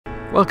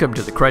Welcome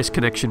to the Christ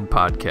Connection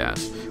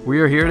Podcast. We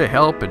are here to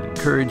help and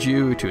encourage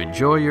you to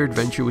enjoy your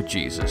adventure with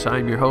Jesus.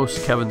 I'm your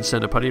host, Kevin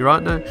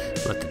Senapati-Ratna.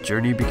 Let the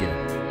journey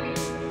begin.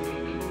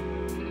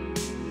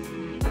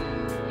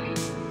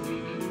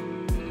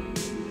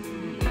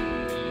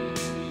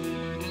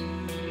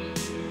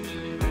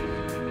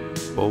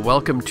 Well,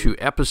 welcome to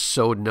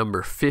episode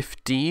number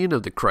 15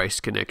 of the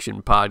Christ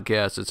Connection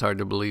Podcast. It's hard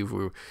to believe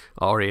we're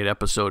already at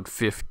episode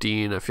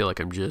 15. I feel like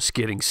I'm just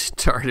getting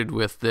started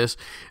with this.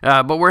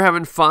 But we're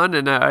having fun,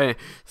 and I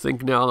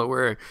think now that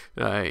we're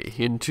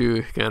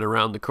into kind of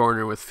around the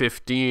corner with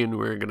 15,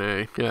 we're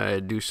going to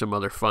do some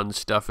other fun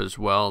stuff as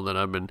well that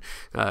I've been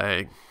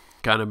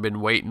kind of been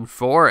waiting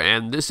for,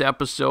 and this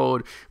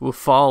episode will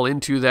fall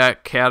into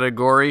that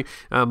category.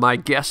 My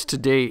guest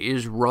today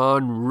is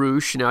Ron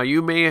Ruch. Now,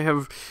 you may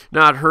have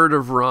not heard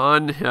of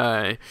Ron.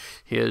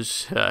 He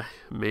has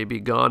maybe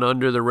gone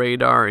under the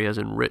radar. He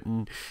hasn't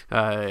written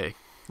a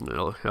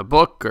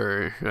book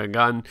or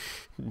gone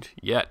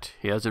yet.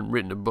 He hasn't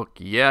written a book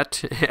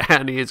yet,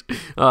 and he's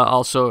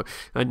also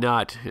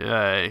not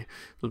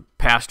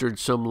pastored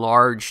some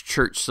large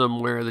church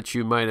somewhere that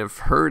you might have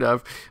heard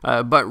of.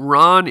 But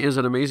Ron is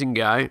an amazing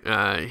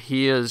guy.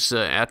 He is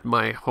at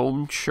my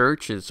home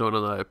church. It's one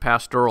of the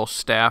pastoral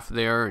staff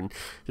there, and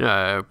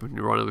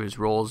one of his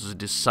roles is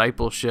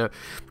discipleship.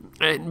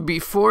 And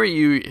before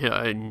you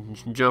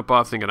jump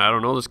off thinking, I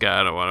don't know this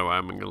guy, I don't know what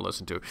I'm going to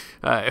listen to,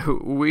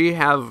 we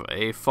have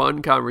a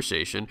fun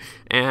conversation,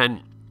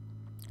 and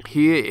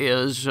he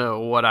is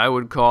what I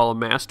would call a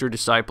master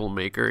disciple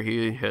maker.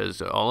 He is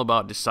all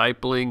about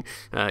discipling,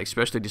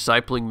 especially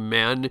discipling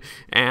men,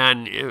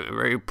 and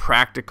very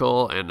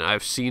practical. And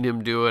I've seen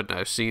him do it.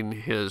 I've seen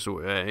his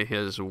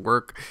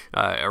work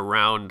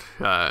around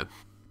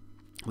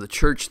the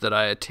church that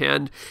I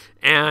attend,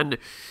 and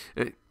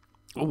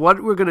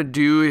what we're going to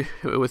do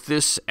with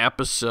this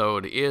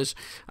episode is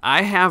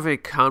I have a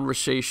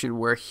conversation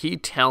where he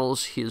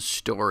tells his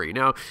story.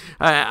 Now,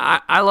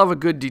 I love a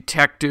good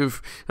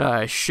detective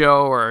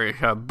show or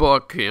a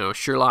book,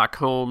 Sherlock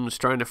Holmes,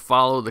 trying to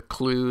follow the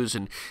clues.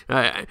 And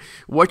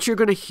what you're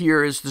going to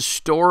hear is the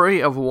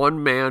story of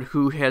one man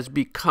who has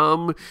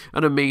become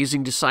an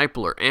amazing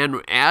discipler.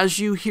 And as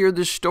you hear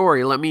this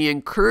story, let me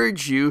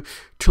encourage you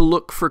to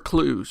look for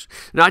clues,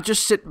 not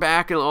just sit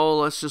back and,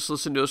 let's just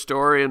listen to a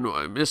story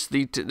and miss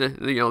this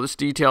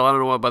detail. I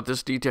don't know about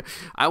this detail.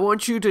 I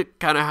want you to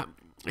kind of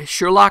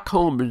Sherlock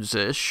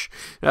Holmes-ish,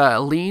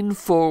 lean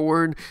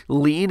forward,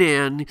 lean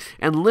in,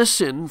 and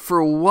listen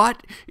for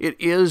what it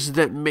is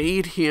that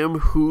made him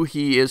who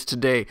he is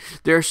today.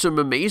 There are some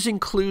amazing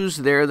clues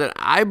there that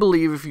I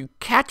believe if you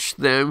catch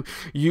them,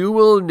 you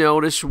will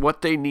notice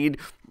what they need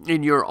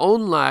in your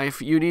own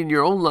life. You need in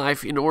your own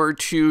life in order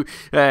to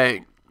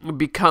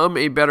become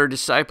a better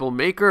disciple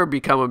maker,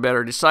 become a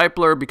better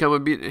discipler,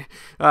 become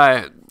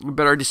a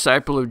better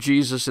disciple of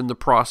Jesus in the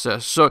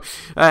process. So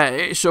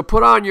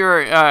put on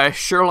your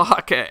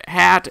Sherlock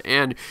hat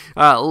and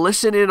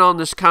listen in on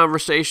this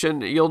conversation.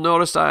 You'll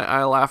notice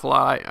I laugh a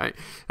lot.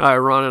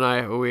 Ron and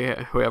I, we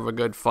have a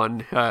good,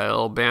 fun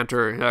little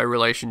banter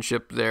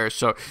relationship there.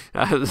 So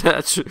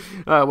that's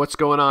what's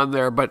going on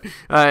there. But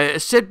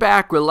sit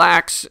back,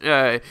 relax,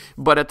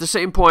 but at the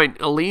same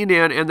point, lean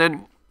in, and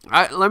then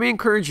let me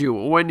encourage you,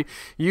 when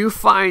you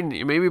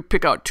maybe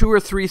pick out 2 or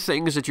 3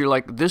 things that you're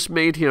like, this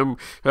made him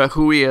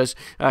who he is,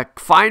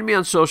 find me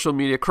on social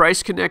media,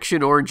 Christ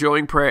Connection or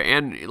Enjoying Prayer,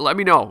 and let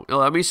me know.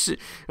 Let me see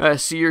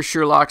your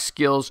Sherlock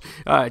skills.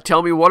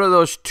 Tell me what are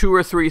those 2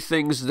 or 3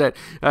 things that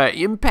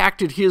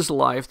impacted his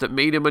life that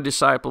made him a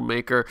disciple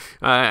maker,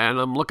 and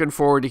I'm looking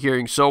forward to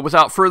hearing. So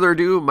without further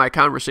ado, my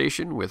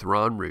conversation with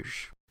Ron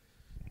Ruch.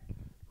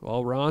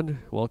 Well, Ron,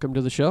 welcome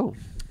to the show.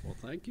 Well,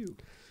 thank you.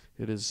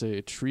 It is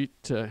a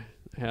treat to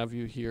have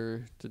you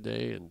here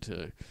today and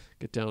to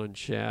get down and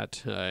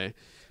chat.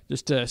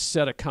 Just to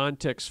set a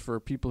context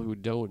for people who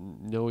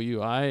don't know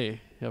you,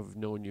 I have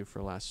known you for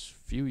the last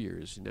few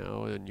years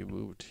now, and you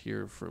moved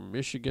here from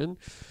Michigan.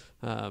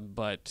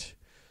 But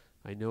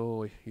I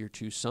know your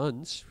 2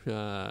 sons.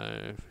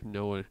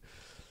 Know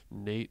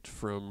Nate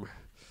from,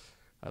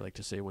 I like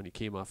to say, when he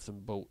came off the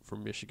boat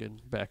from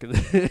Michigan back in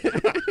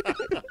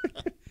the...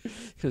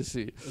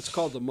 It's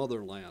called the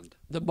Motherland.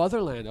 The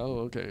Motherland. Oh,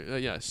 okay.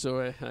 Yeah.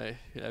 So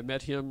I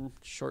met him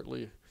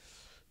shortly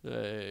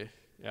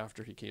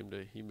after he came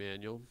to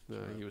Emmanuel.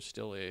 He was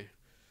still a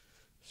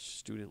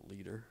student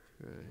leader,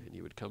 and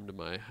he would come to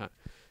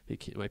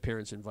my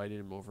parents invited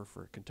him over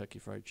for Kentucky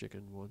Fried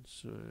Chicken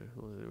once.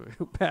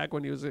 Back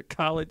when he was a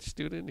college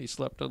student, he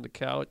slept on the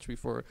couch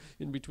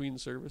in between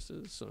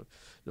services. So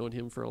known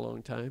him for a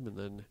long time, and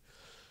then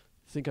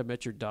I think I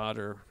met your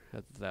daughter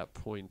at that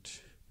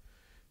point.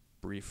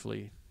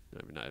 Briefly,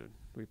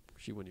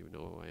 she wouldn't even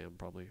know who I am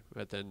probably.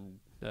 But then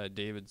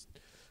David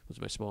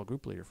was my small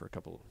group leader for a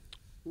couple.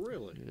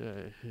 Really?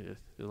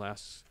 The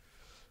last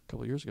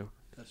couple of years ago.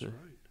 That's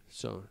right.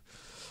 So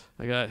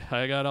I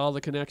got all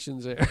the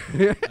connections there.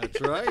 That's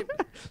right.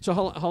 So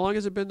how long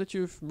has it been that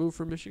you've moved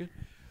from Michigan?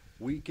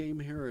 We came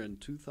here in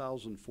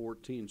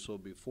 2014, so it'll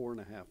be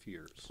 4.5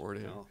 years.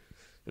 4.5.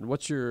 And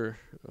what's your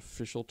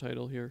official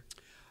title here?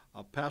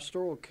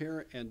 Pastoral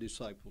care and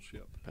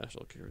discipleship.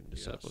 Pastoral care and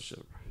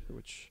discipleship,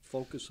 which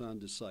focus on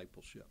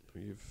discipleship.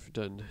 You've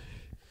done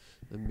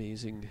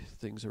amazing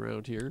things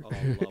around here. Oh,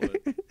 love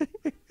it.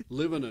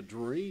 Living a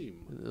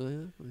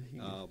dream.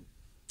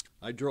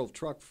 I drove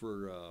truck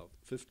for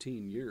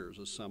 15 years,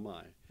 a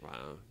semi.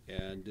 Wow.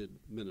 And did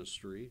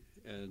ministry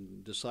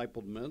and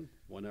discipled men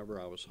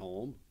whenever I was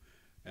home.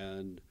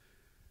 And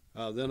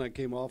then I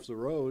came off the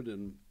road,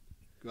 and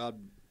God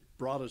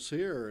brought us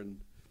here,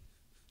 and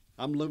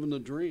I'm living the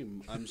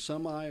dream. I'm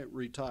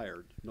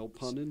semi-retired, no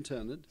pun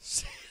intended.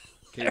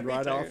 Came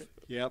right off.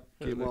 Yep,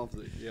 came off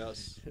the,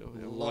 yes.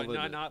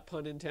 Well, not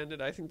pun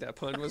intended. I think that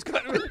pun was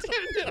kind of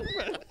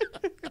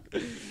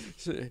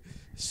intended.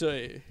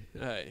 So,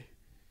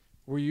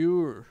 were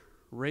you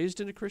raised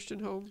in a Christian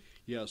home?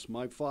 Yes,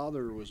 my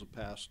father was a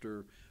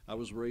pastor. I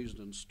was raised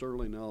in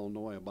Sterling,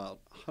 Illinois, about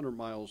 100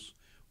 miles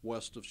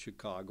west of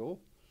Chicago.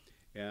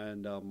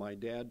 And my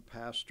dad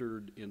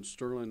pastored in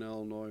Sterling,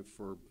 Illinois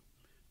for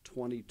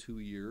 22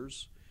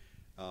 years,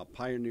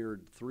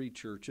 pioneered 3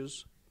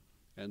 churches.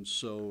 And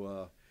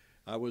so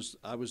I was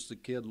the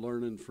kid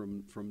learning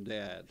from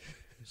Dad.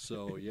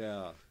 So,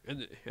 yeah.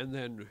 And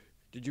then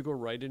did you go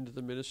right into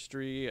the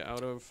ministry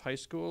out of high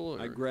school?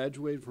 Or? I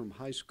graduated from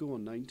high school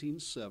in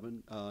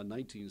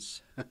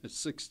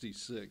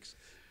 1966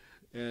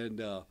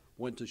 and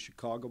went to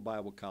Chicago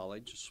Bible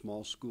College, a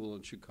small school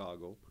in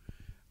Chicago.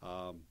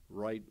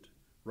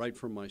 Right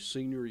from my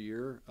senior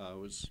year, I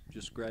was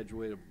just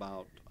graduated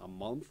about a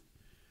month.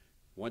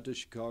 Went to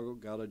Chicago,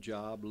 got a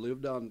job,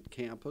 lived on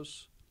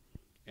campus,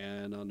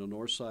 and on the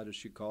north side of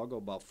Chicago,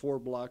 about 4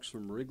 blocks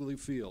from Wrigley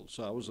Field.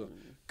 So I was a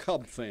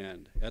Cub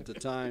fan at the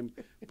time,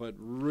 but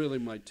really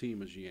my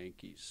team is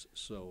Yankees.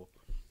 So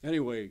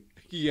anyway,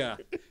 yeah,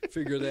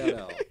 figure that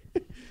out.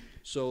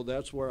 So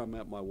that's where I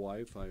met my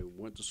wife. I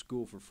went to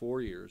school for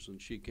 4 years,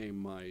 and she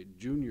came my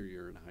junior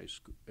year in high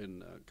school,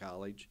 in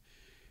college.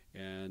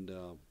 And,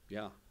 and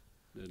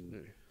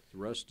the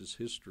rest is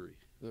history.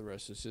 The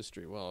rest is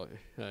history. Well,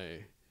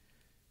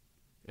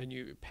 and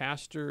you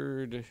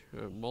pastored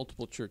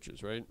multiple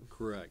churches, right?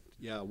 Correct.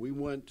 Yeah, we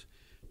went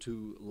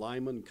to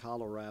Lyman,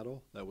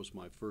 Colorado. That was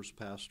my first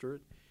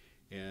pastorate,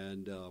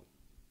 and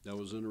that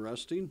was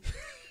interesting.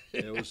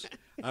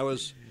 I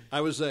was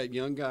that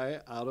young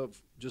guy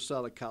just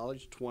out of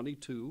college,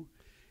 22,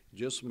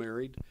 just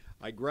married.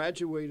 I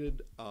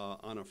graduated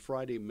on a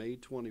Friday, May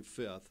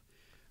 25th.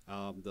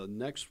 The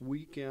next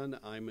weekend,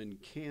 I'm in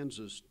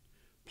Kansas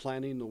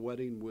planning the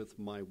wedding with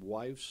my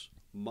wife's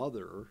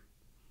mother,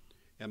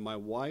 and my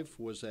wife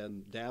was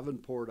in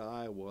Davenport,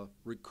 Iowa,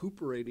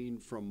 recuperating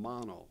from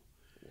mono.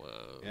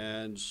 Wow.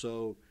 And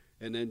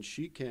then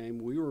she came.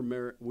 We were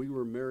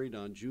married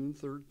on June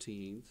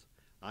 13th.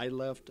 I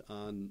left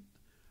on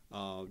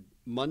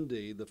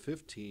Monday, the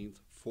 15th,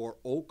 for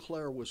Eau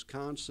Claire,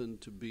 Wisconsin,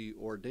 to be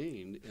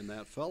ordained in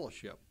that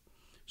fellowship.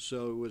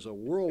 So it was a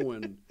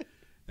whirlwind.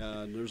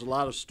 There's a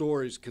lot of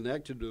stories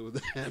connected to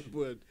that,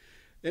 but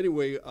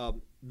anyway,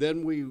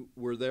 then we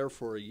were there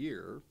for a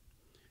year.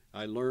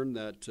 I learned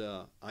that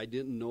I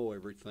didn't know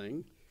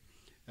everything.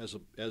 As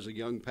a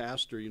young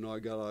pastor, I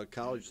got out of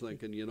college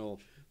thinking,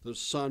 the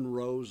sun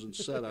rose and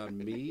set on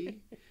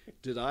me.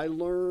 Did I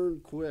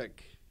learn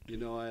quick?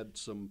 I had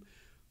some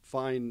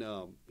fine,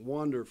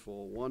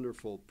 wonderful,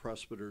 wonderful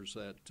presbyters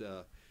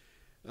that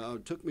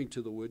took me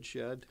to the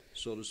woodshed,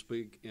 so to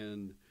speak,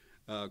 and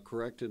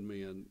corrected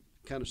me and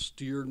kind of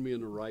steered me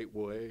in the right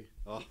way.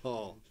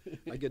 Oh,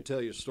 I could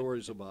tell you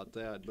stories about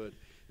that.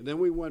 And then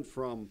we went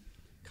from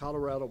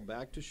Colorado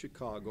back to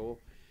Chicago,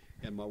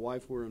 and my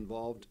wife were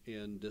involved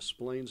in Des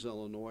Plaines,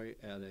 Illinois,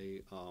 at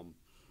it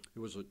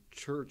was a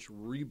church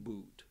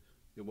reboot.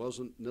 It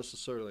wasn't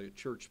necessarily a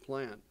church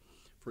plant.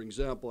 For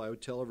example, I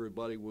would tell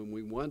everybody when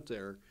we went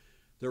there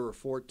were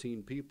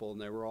 14 people, and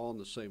they were all in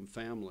the same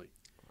family.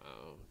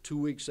 Wow. 2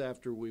 weeks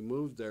after we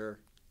moved there,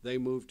 they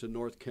moved to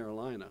North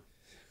Carolina.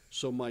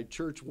 So my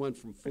church went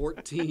from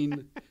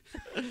 14,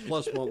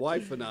 plus my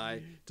wife and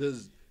I, to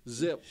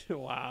zip.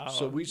 Wow.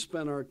 So we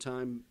spent our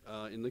time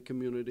in the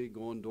community,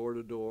 going door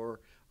to door.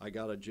 I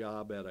got a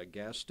job at a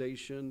gas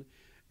station,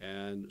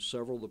 and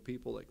several of the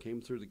people that came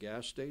through the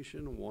gas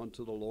station won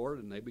to the Lord,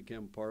 and they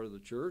became part of the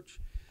church.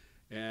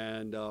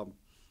 And, so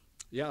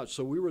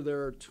we were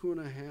there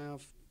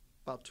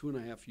about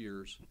 2.5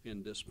 years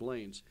in Des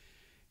Plaines.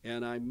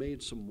 And I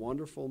made some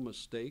wonderful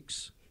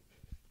mistakes.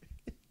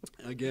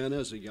 Again,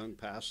 as a young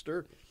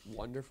pastor.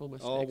 Wonderful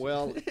mistakes. Oh,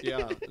 well,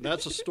 yeah,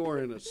 that's a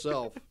story in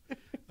itself.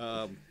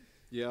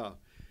 Yeah.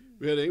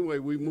 But anyway,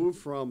 we moved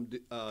from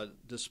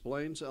Des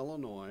Plaines,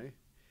 Illinois,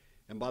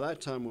 and by the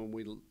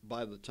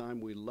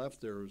time we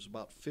left, there was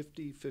about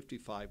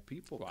 55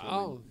 people.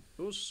 Wow.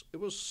 Coming. It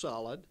was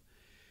solid,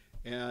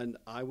 and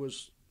I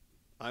was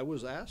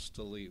asked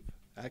to leave,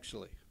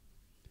 actually.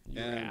 You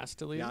were asked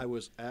to leave? Yeah, I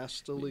was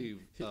asked to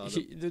leave.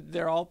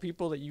 They're all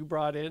people that you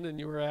brought in, and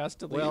you were asked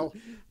to leave? Well,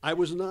 I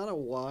was not a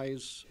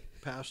wise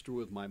pastor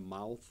with my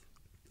mouth,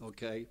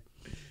 okay?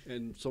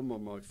 And some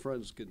of my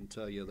friends couldn't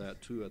tell you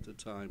that, too, at the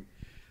time.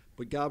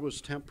 But God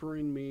was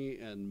tempering me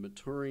and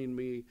maturing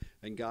me,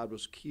 and God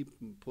was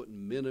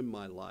putting men in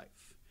my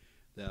life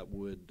that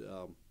would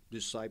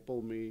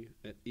disciple me.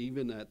 And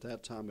even at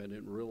that time, I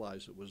didn't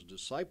realize it was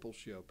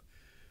discipleship,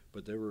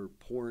 but they were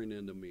pouring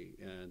into me,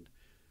 and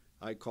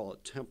I call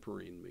it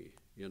tempering me,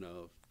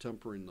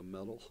 tempering the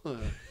metal,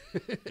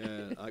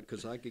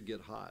 because I could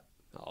get hot.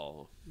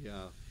 Oh.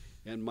 Yeah,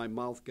 and my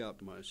mouth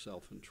got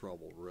myself in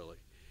trouble, really.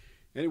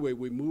 Anyway,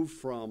 we moved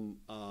from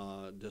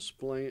Des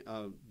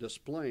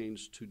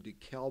Plaines to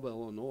DeKalb,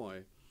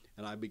 Illinois,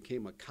 and I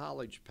became a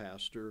college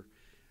pastor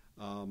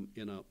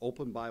in an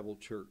open Bible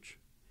church.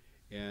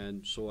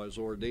 And so I was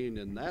ordained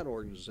in that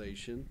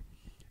organization,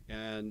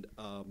 and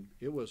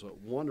it was a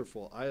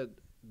wonderful, I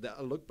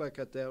look back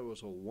at that, it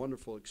was a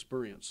wonderful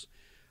experience.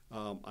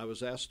 I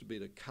was asked to be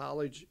the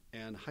college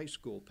and high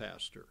school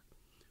pastor.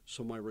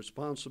 So my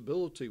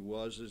responsibility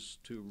is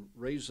to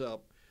raise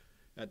up,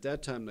 at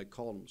that time they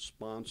called them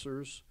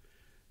sponsors,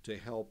 to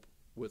help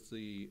with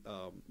the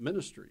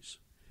ministries.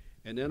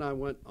 And then I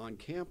went on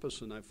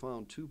campus and I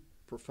found two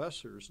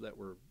professors that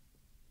were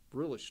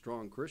really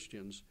strong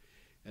Christians,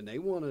 and they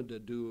wanted to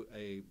do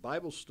a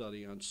Bible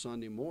study on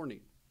Sunday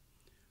morning.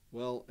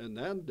 Well, in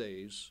them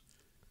days,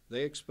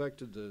 they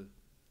expected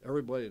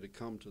everybody to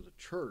come to the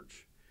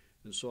church.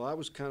 And so I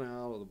was kind of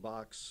out of the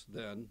box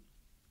then.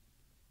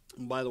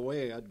 And by the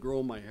way, I'd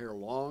grown my hair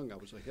long. I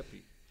was a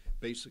hippie,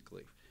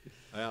 basically.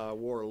 I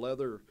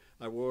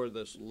wore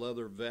this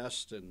leather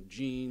vest and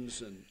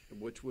jeans,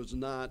 which was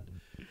not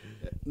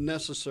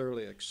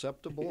necessarily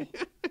acceptable,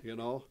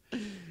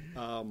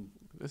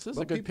 This is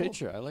a good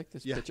picture. I like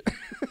this picture.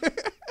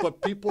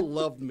 But people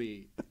loved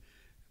me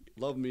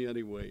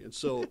anyway. And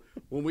so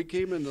when we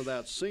came into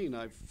that scene,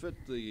 I fit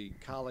the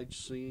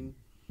college scene,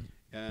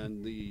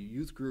 and the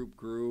youth group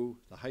grew,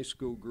 the high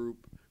school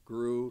group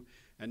grew,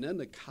 and then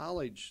the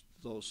college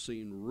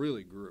scene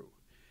really grew.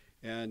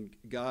 And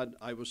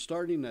I was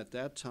starting at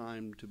that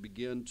time to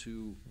begin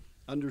to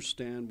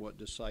understand what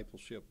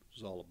discipleship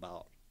is all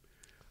about.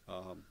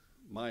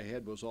 My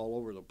head was all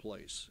over the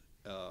place.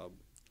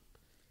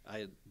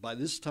 By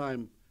this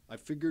time, I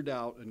figured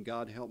out, and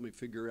God helped me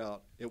figure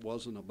out, it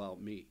wasn't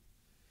about me.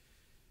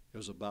 It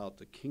was about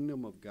the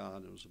kingdom of God,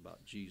 and it was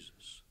about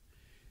Jesus.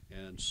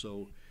 And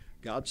so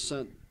God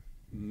sent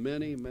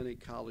many, many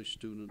college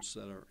students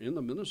that are in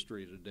the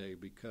ministry today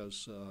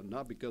because,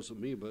 not because of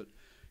me, but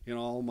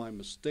all my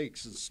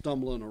mistakes and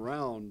stumbling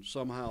around,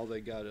 somehow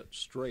they got it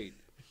straight.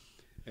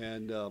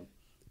 And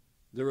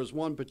there was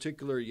one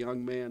particular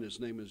young man, his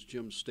name is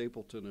Jim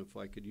Stapleton, if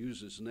I could use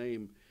his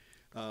name.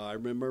 I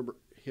remember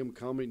him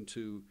coming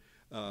to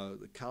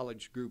the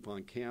college group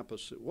on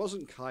campus. It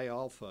wasn't Chi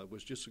Alpha, it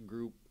was just a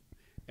group.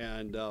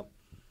 And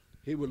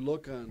he would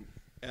look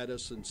at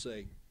us and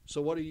say,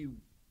 "So what do you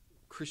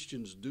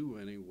Christians do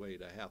anyway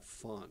to have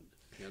fun?"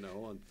 And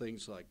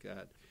things like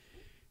that.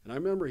 And I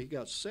remember he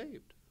got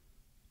saved.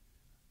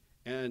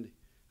 And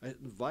I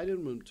invited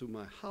him to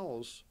my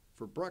house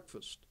for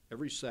breakfast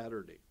every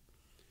Saturday.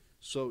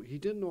 So he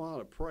didn't know how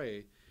to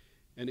pray.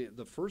 And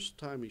the first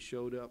time he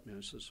showed up,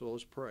 I said, "So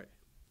let's pray."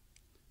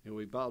 And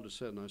we bowed his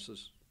head, and I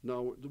says,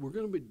 "No, we're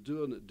going to be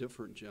doing it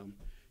different, Jim.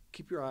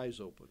 Keep your eyes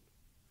open."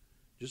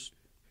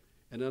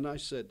 And then I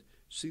said,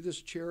 "See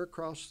this chair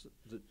across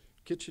the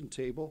kitchen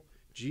table?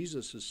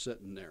 Jesus is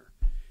sitting there."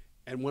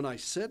 And when I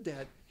said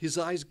that, his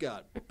eyes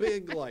got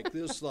big like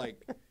this, and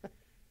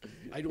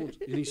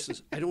he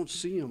says, "I don't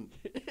see him."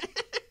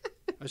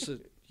 I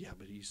said, "Yeah,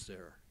 but he's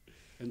there."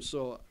 And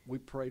so we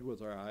prayed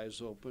with our eyes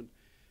open.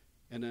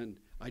 And then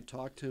I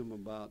talked to him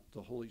about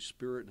the Holy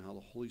Spirit and how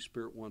the Holy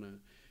Spirit want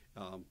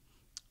to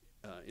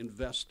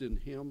invest in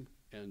him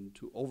and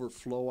to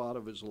overflow out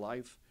of his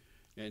life.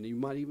 And he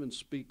might even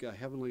speak a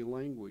heavenly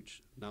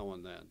language now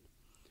and then.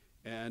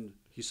 And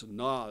he said,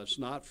 "No, it's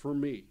not for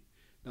me."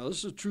 Now,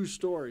 this is a true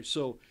story.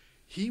 So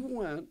he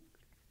went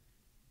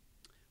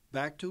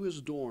back to his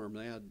dorm.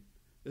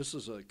 This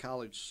is a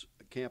college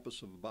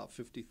campus of about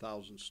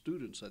 50,000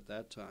 students at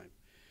that time.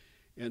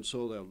 And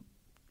so the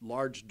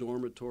large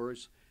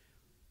dormitories.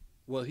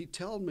 Well, he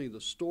told me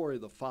the story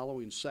the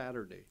following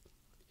Saturday.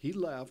 He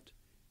left,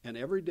 and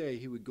every day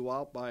he would go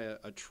out by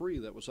a tree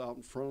that was out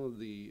in front of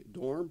the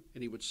dorm,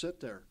 and he would sit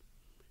there.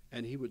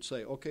 And he would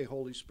say, "Okay,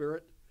 Holy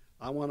Spirit,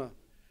 I want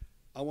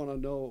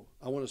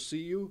to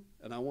see you,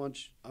 and I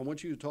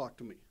want you to talk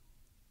to me."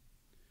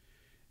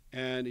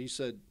 And he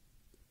said,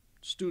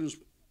 students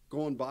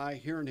going by,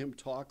 hearing him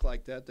talk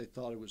like that, they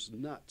thought it was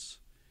nuts.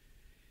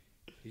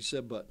 He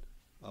said, but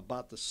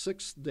about the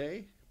sixth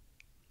day,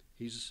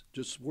 he's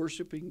just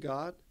worshiping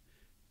God,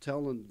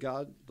 telling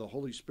God, the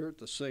Holy Spirit,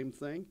 the same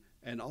thing.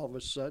 And all of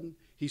a sudden,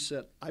 he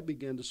said, I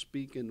began to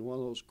speak in one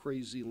of those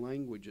crazy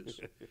languages.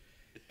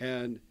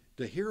 And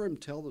to hear him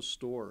tell the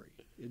story,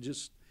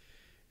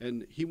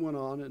 and he went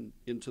on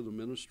into the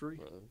ministry.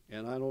 Wow.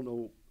 And I don't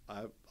know,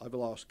 I've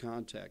lost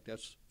contact.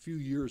 That's a few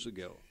years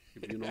ago,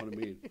 if you know what I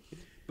mean.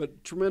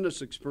 But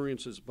tremendous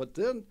experiences. But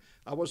then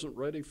I wasn't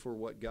ready for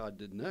what God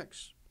did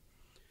next.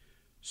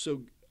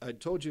 So I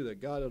told you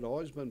that God had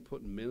always been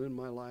putting men in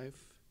my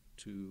life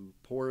to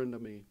pour into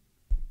me.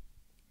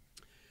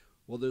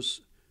 Well,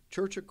 this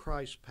Church of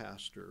Christ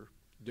pastor,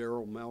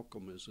 Daryl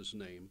Malcolm is his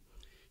name,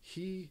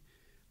 he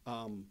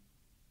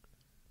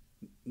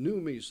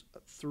knew me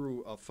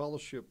through a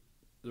fellowship.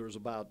 There was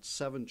about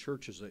 7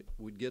 churches that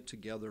would get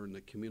together in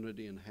the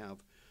community and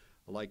have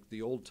like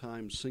the old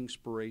time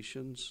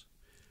Singspirations.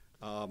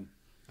 I'm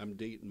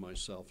dating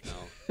myself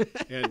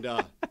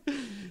now.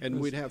 And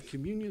we'd have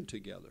communion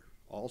together,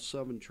 all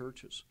 7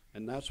 churches.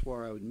 And that's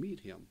where I would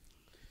meet him.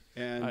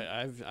 And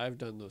I've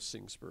done those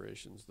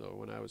Singspirations though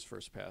when I was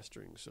first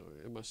pastoring, so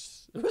it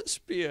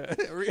must be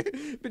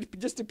it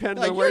just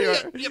depends on where you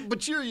are. Yeah,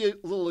 but you're a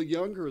little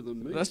younger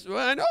than me. Well,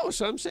 I know,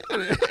 so I'm saying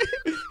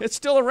it's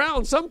still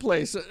around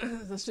someplace.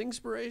 The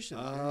Singspiration.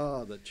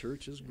 Ah, the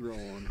church is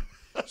growing.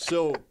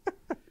 So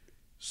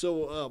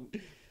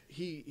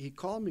he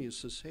called me and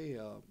says, "Hey,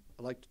 I'd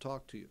like to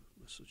talk to you."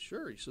 I said,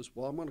 "Sure." He says,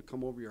 "Well, I'm going to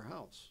come over to your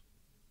house."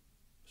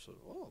 I said,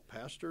 "Oh, a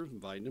pastor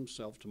inviting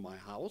himself to my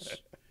house?"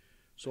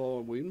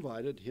 So we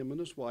invited him and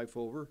his wife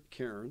over,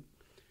 Karen,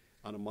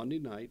 on a Monday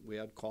night. We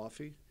had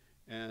coffee,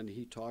 and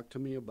he talked to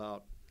me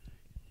about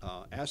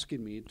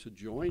asking me to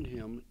join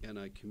him in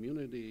a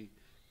community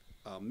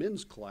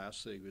men's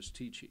class that he was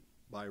teaching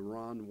by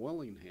Ron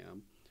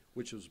Willingham,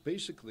 which was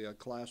basically a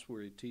class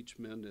where he teach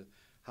men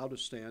how to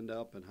stand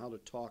up and how to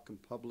talk in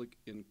public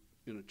in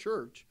a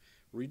church,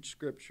 read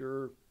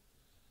scripture,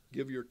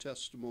 give your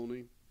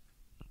testimony,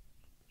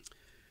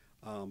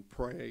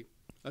 pray.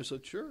 I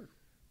said, "Sure.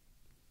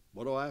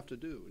 What do I have to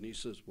do?" And he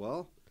says,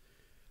 "Well,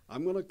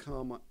 I'm going to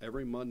come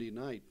every Monday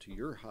night to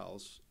your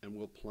house, and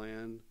we'll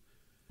plan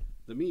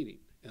the meeting.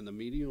 And the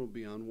meeting will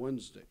be on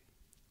Wednesday."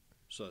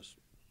 So I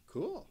said,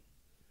 "Cool.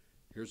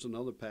 Here's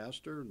another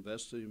pastor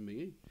invested in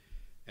me."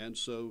 And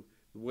so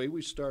the way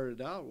we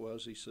started out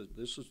was, he said,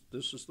 this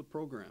is the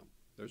program.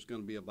 There's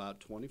going to be about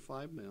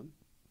 25 men.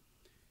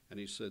 And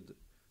he said,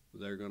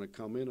 they're going to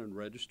come in and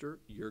register.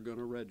 You're going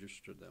to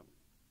register them.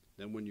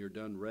 Then when you're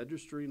done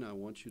registering, I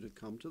want you to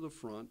come to the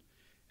front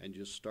and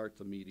just start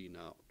the meeting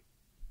out.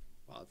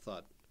 Well, I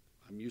thought,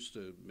 I'm used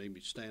to maybe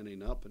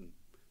standing up and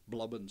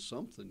blubbing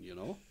something, you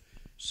know.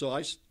 So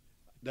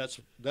that's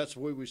the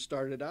way we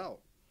started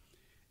out.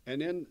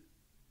 And then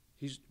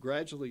he's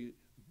gradually,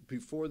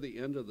 before the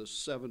end of the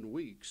 7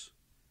 weeks,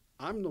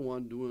 I'm the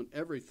one doing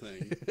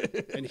everything,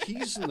 and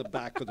he's in the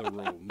back of the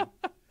room,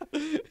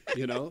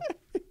 you know.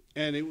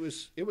 And it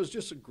was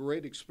just a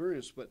great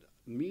experience. But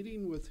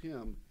meeting with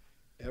him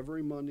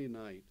every Monday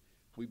night,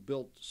 we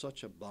built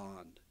such a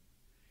bond.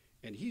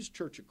 And he's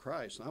Church of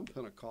Christ. I'm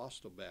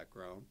Pentecostal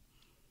background.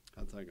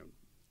 I'm thinking,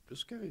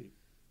 this guy,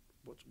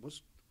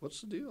 what's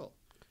the deal?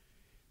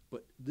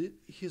 But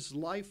his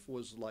life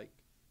was like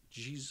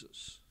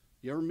Jesus.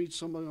 You ever meet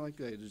somebody like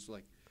that? It's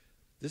like,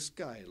 this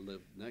guy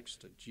lived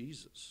next to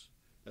Jesus.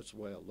 That's the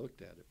way I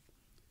looked at it.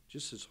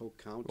 Just his whole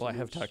countenance. Well, I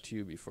have talked to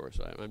you before,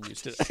 so I'm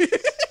used to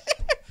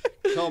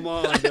it. Come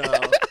on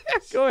now.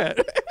 Go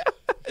ahead.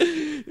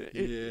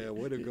 Yeah,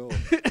 way to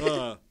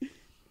go.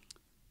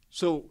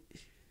 So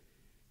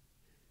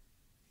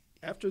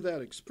after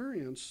that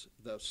experience,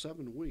 the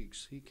 7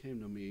 weeks, he came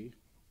to me.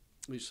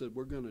 He said,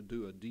 "We're going to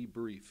do a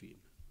debriefing."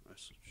 I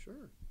said,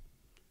 "Sure."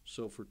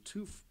 So for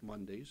 2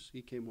 Mondays,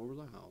 he came over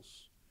to the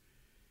house,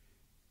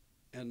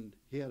 and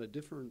he had a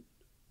different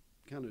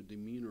kind of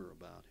demeanor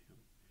about him.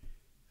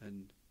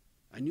 And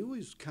I knew he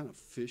was kind of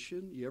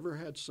fishing. You ever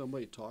had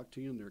somebody talk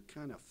to you, and they're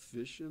kind of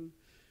fishing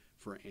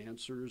for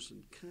answers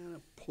and kind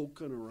of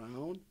poking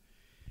around?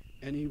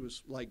 And he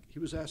was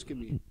asking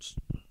me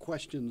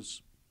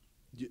questions.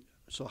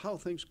 So how are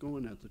things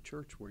going at the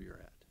church where you're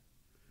at?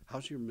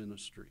 How's your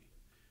ministry?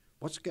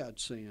 What's God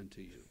saying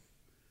to you?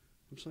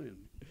 I'm saying,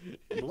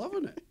 I'm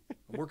loving it.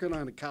 I'm working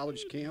on a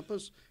college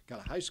campus,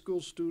 got high school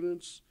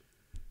students.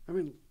 I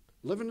mean,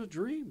 living a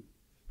dream.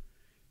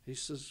 He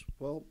says,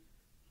 "Well,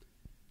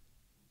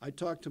 I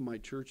talked to my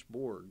church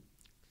board,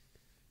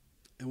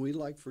 and we'd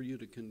like for you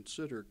to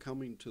consider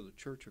coming to the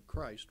Church of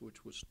Christ,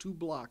 which was 2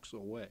 blocks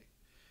away,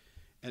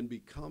 and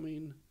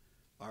becoming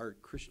our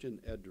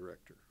Christian ed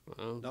director."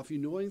 Wow. Now, if you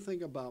know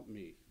anything about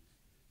me,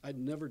 I'd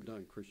never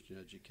done Christian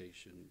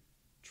education,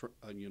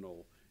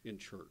 in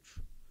church.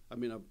 I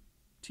mean, I'm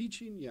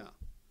teaching, yeah.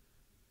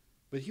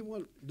 But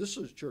this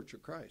is Church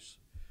of Christ.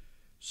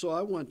 So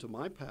I went to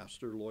my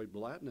pastor, Lloyd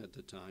Blatton, at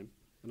the time,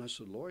 and I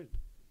said, "Lloyd,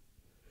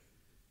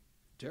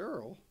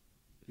 Daryl,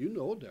 you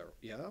know Daryl."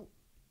 "Yeah."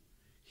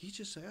 "He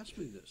just asked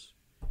me this."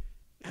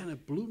 And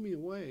it blew me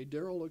away.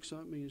 Daryl looks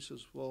at me and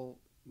says, "Well,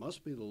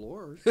 must be the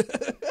Lord."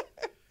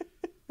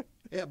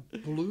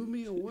 It blew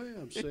me away.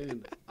 I'm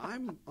saying,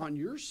 I'm on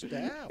your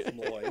staff,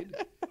 Lloyd,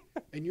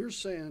 and you're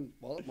saying,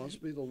 well, it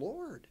must be the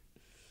Lord.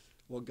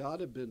 Well, God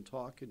had been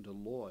talking to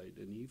Lloyd,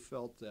 and he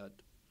felt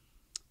that,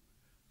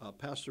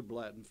 Pastor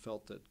Blatton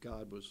felt that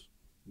God was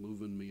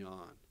moving me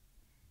on.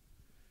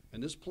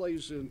 And this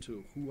plays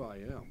into who I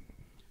am.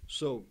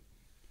 So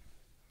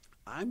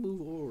I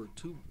move over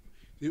to,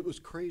 it was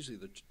crazy.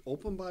 The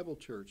Open Bible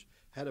Church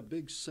had a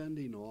big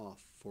sending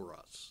off for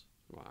us.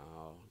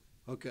 Wow.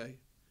 Okay.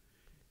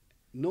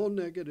 No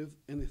negative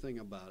anything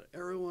about it.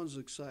 Everyone's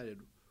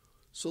excited.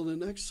 So the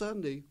next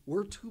Sunday,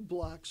 we're 2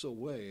 blocks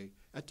away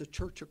at the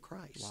Church of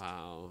Christ.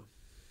 Wow.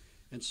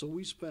 And so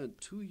we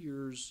spent 2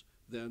 years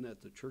then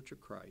at the Church of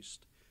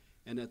Christ.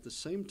 And at the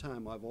same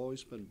time, I've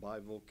always been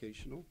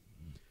bivocational.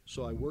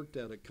 So I worked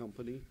at a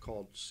company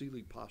called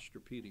Sealy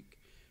Posturepedic,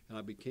 and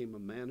I became a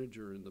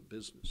manager in the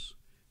business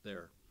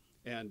there.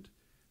 And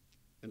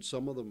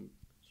some of them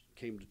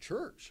came to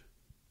church,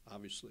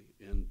 obviously,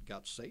 and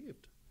got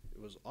saved. It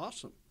was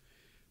awesome.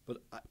 But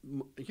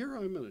here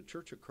I'm in a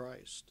Church of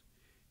Christ,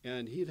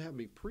 and he'd have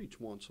me preach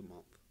once a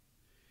month,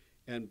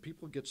 and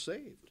people get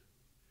saved.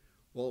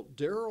 Well,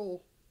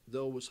 Daryl,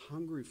 though, was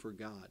hungry for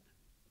God.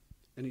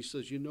 And he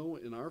says,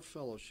 in our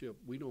fellowship,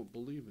 we don't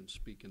believe in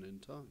speaking in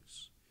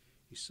tongues.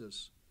 He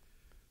says,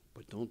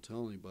 but don't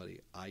tell anybody,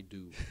 I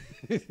do.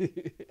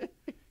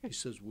 He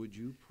says, would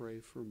you pray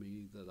for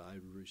me that I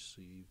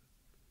receive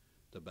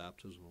the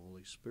baptism of the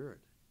Holy Spirit?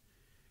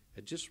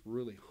 It just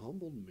really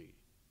humbled me.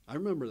 I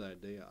remember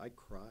that day, I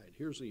cried.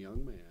 Here's a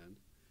young man,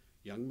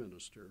 young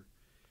minister,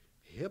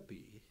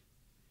 hippie,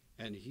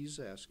 and he's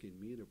asking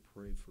me to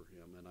pray for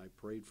him. And I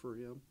prayed for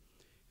him,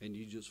 and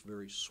he just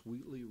very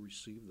sweetly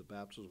received the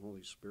baptism of the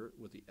Holy Spirit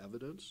with the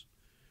evidence.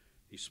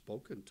 He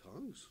spoke in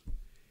tongues,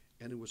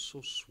 and it was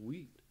so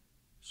sweet,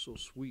 so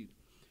sweet.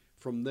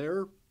 From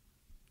there,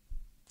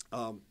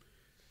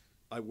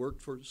 I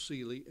worked for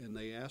Sealy, and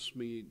they asked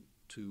me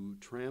to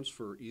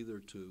transfer either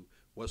to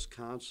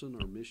Wisconsin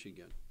or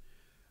Michigan.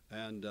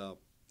 And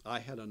I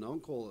had an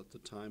uncle at the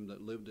time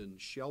that lived in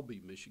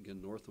Shelby,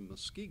 Michigan, north of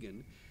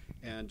Muskegon,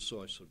 and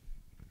so I said,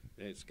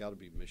 hey, it's got to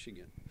be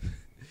Michigan.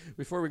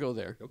 Before we go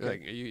there, okay.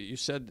 You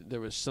said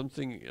there was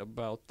something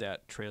about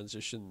that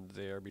transition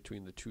there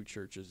between the two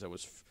churches that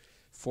was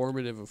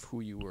formative of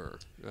who you were.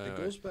 It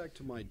goes back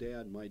to my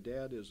dad. My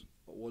dad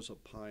was a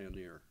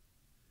pioneer.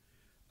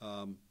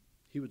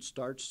 He would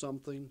start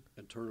something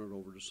and turn it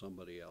over to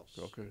somebody else.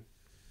 Okay.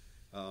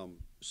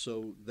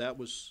 So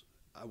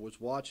I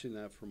was watching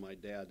that from my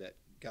dad. That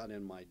got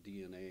in my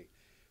DNA,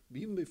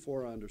 even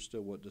before I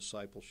understood what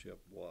discipleship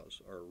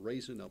was or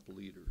raising up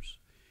leaders.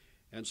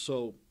 And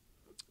so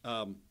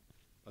I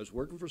was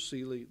working for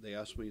Sealy. They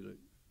asked me to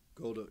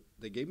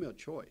they gave me a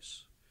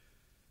choice.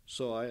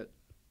 So I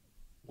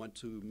went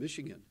to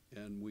Michigan,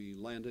 and we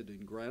landed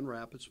in Grand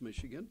Rapids,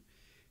 Michigan,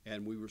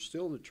 and we were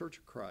still in the Church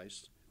of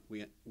Christ.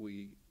 We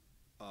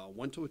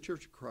went to a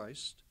Church of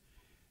Christ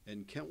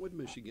in Kentwood,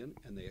 Michigan,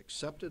 and they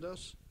accepted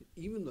us.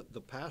 Even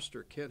the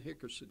pastor, Kent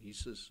Hickerson, he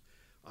says,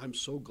 I'm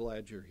so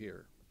glad you're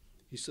here.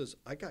 He says,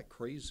 I got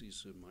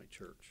crazies in my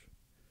church.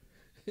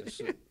 I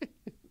said,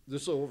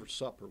 this is over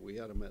supper. We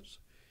had a mess.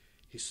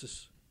 He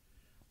says,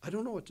 I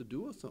don't know what to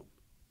do with them.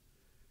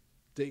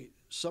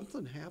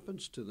 Something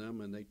happens to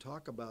them, and they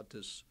talk about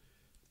this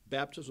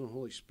baptism of the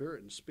Holy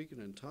Spirit and speaking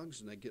in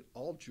tongues, and they get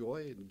all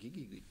joy and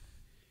giggly.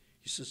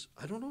 He says,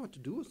 I don't know what to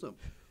do with them.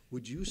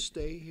 Would you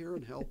stay here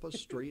and help us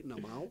straighten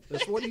them out?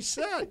 That's what he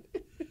said.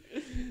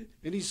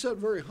 And he said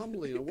very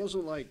humbly, and it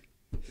wasn't like,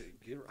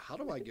 how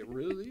do I get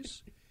rid of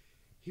these?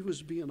 He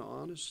was being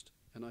honest,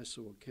 and I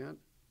said, well, Kent,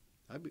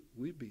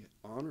 we'd be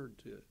honored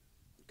to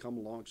come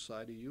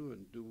alongside of you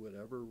and do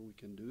whatever we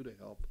can do to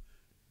help.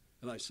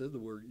 And I said the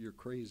word, you're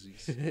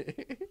crazies.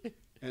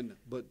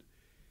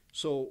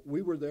 So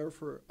we were there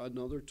for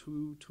another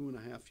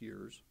 2.5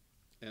 years,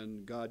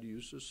 and God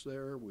used us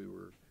there. We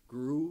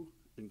grew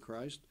in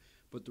Christ.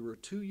 But there were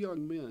 2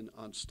 young men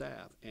on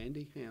staff,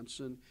 Andy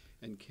Hansen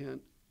and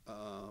Kent.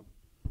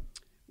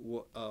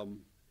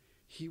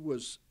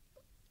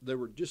 There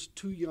were just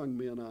 2 young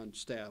men on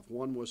staff.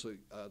 One was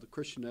the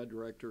Christian Ed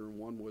director, and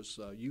one was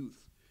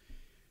youth.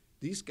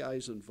 These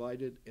guys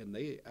invited, and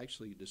they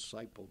actually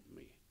discipled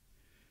me.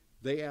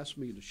 They asked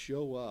me to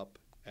show up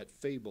at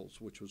Fables,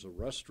 which was a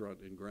restaurant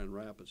in Grand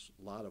Rapids,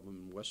 a lot of them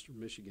in western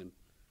Michigan.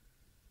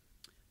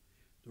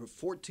 There were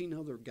 14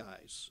 other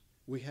guys.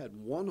 We had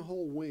one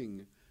whole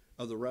wing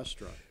of the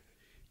restaurant.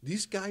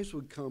 These guys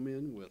would come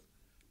in with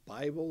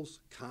Bibles,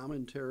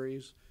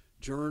 commentaries,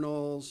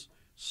 journals,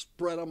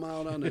 spread them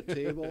out on the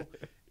table,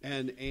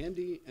 and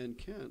Andy and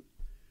Kent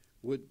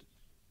would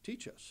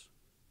teach us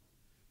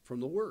from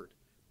the Word.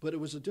 But it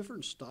was a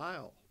different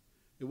style.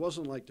 It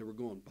wasn't like they were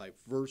going by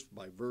verse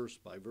by verse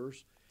by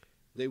verse.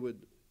 They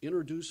would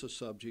introduce a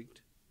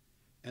subject,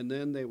 and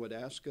then they would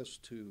ask us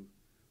to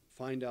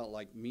find out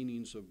like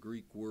meanings of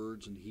Greek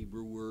words and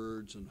Hebrew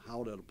words and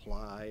how to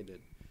apply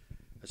it.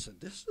 I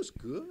said, this is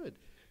good.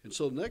 And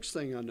so the next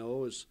thing I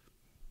know is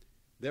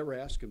they were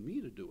asking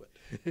me to do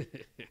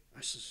it.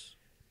 I says,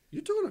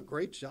 you're doing a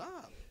great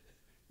job.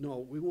 No,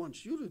 we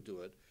want you to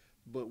do it,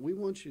 but we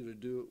want you to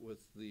do it with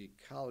the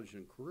college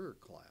and career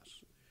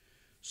class.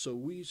 So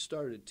we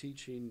started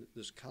teaching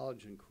this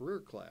college and career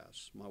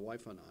class, my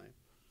wife and I,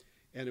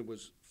 and it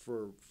was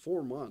for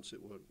 4 months.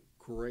 It went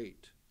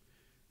great.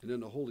 And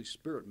then the Holy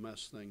Spirit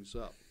messed things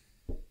up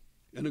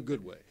in a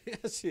good way.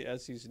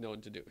 Yes, he's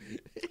known to do.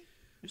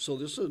 So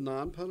this is a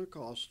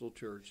non-Pentecostal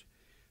church.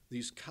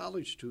 These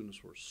college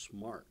students were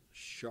smart,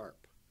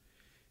 sharp.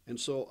 And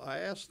so I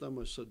asked them,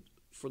 I said,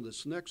 for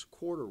this next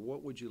quarter,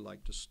 what would you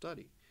like to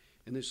study?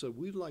 And they said,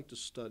 we'd like to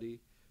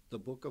study the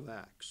book of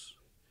Acts.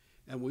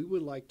 And we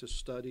would like to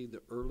study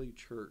the early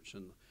church,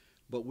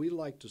 but we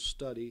like to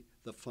study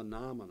the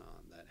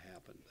phenomenon that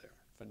happened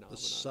there, the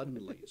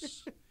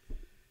suddenlies.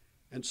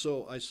 And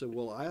so I said,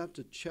 well, I have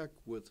to check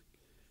with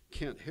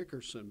Kent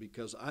Hickerson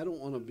because I don't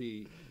want to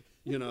be,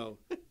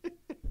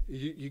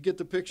 you get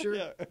the picture?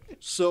 Yeah.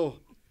 So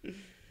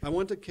I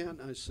went to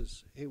Kent and I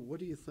says, hey, what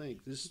do you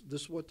think? This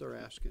is what they're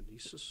asking. He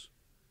says,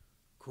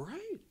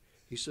 great.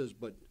 He says,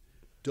 but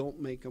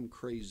don't make them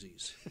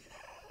crazies.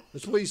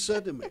 That's what he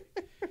said to me.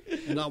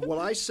 And what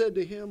I said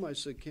to him, I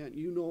said, Kent,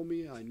 you know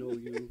me, I know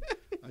you.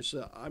 I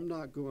said, I'm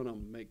not going to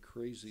make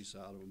crazies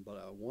out of them, but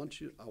I want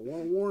to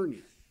warn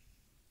you.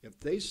 If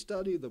they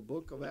study the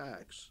book of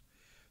Acts,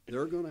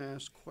 they're going to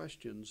ask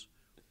questions,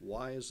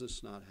 why is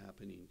this not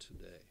happening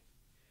today?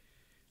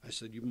 I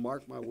said, you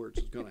mark my words,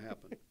 it's going to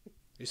happen.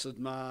 He said,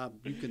 nah,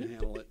 you can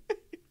handle it.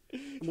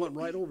 It went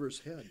right over his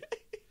head.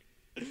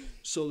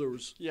 So there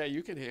was... Yeah,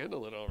 you can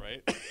handle it all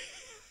right.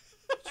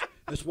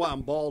 That's why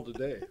I'm bald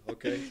today,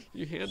 okay?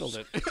 You handled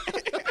it.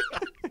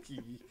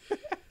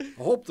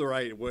 I hope the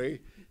right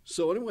way.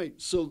 So anyway,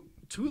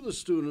 two of the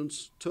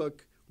students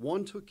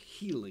one took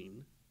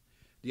healing,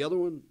 the other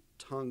one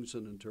tongues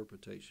and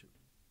interpretation.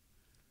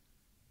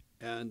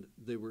 And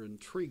they were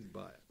intrigued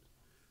by it.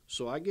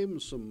 So I gave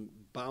them some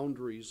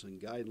boundaries and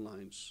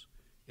guidelines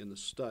in the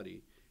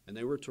study, and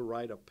they were to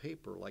write a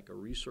paper, like a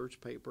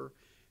research paper,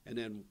 and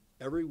then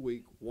every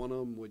week one of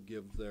them would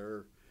give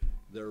their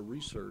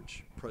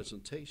research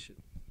presentation.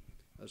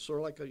 Sort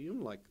of like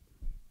like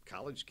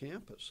college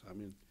campus. I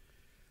mean,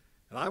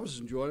 and I was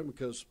enjoying it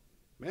because,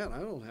 man, I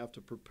don't have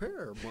to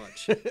prepare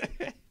much.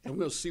 I'm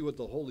going to see what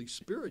the Holy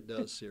Spirit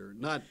does here.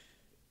 Not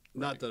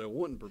that I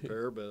wouldn't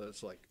prepare, but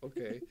it's like,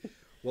 okay.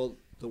 Well,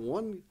 the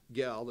one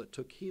gal that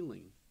took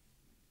healing,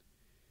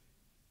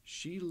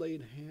 she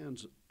laid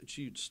hands,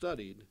 she'd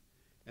studied,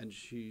 and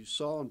she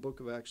saw in the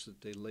book of Acts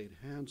that they laid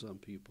hands on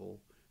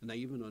people, and they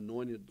even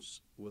anointed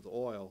with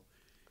oil,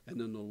 and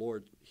then the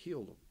Lord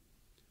healed them.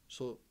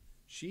 So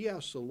she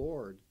asked the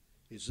Lord,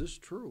 is this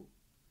true?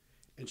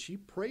 And she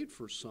prayed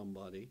for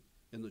somebody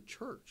in the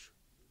church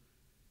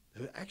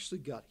that actually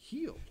got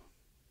healed.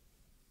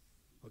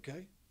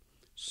 Okay?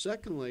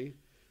 Secondly,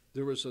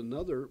 there was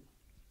another,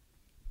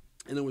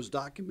 and it was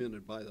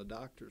documented by the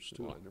doctors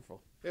too.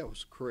 Wonderful. Yeah, it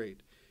was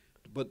great.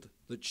 But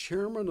the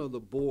chairman of the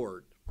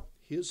board,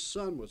 his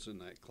son was in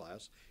that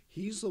class.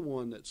 He's the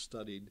one that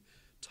studied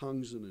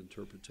tongues and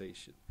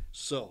interpretation.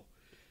 So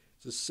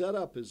the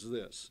setup is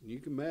this. And you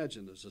can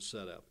imagine there's a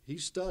setup. He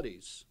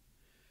studies,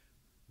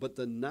 but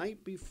the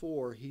night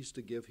before he's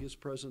to give his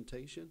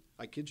presentation,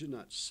 I kid you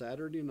not,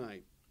 Saturday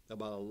night,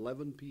 about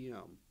 11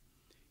 p.m.,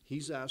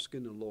 he's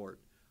asking the Lord,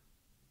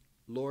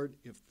 Lord,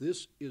 if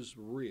this is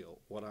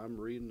real, what I'm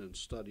reading and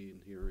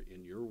studying here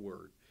in your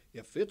word,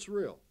 if it's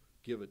real,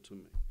 give it to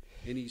me.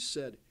 And he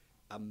said,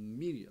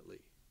 immediately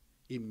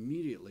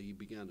he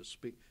began to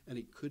speak, and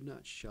he could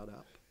not shut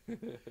up.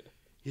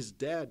 His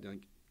dad,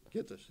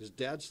 get this, his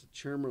dad's the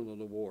chairman of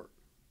the board.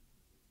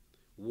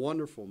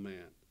 Wonderful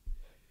man.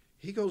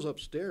 He goes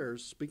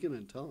upstairs speaking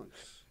in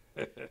tongues,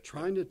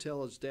 trying to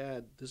tell his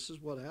dad, this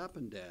is what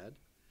happened, Dad.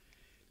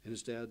 And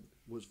his dad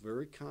was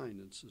very kind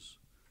and says,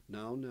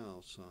 now,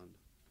 son,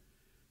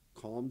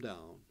 calm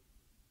down.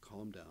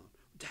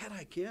 Dad,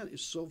 I can't.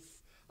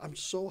 I'm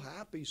so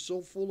happy,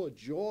 so full of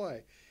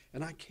joy,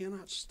 and I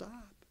cannot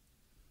stop.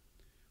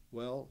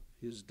 Well,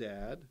 his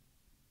dad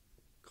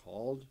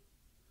called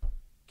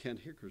Kent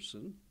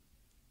Hickerson,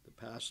 the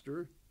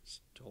pastor,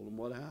 told him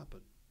what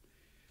happened.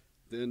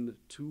 Then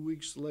 2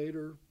 weeks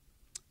later,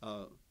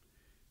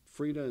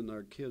 Frida and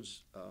our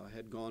kids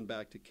had gone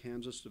back to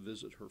Kansas to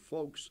visit her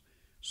folks.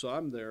 So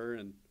I'm there,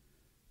 and,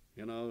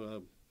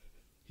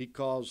 he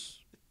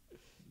calls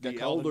the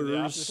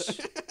elders,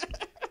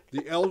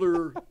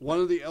 one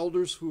of the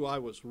elders who I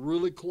was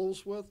really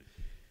close with.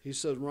 He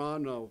said,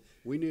 Ron,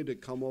 we need to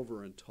come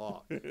over and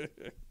talk.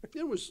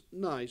 It was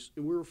nice,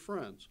 and we were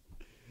friends.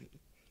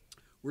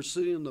 We're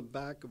sitting in the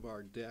back of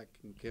our deck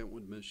in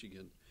Kentwood,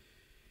 Michigan,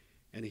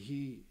 and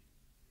he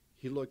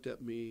looked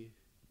at me,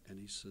 and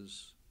he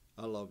says,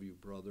 I love you,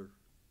 brother,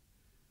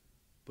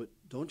 but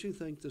don't you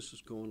think this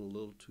is going a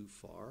little too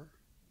far?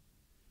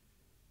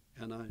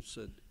 And I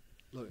said,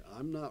 look,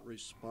 I'm not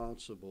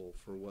responsible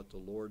for what the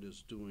Lord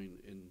is doing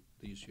in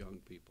these young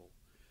people.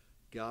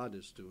 God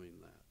is doing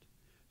that.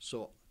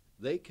 So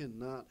they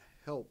cannot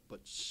help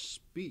but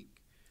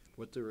speak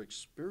what they're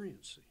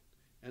experiencing,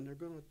 and they're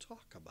going to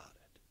talk about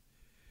it.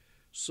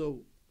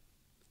 So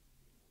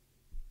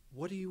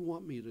what do you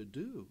want me to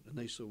do? And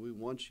they said, we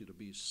want you to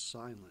be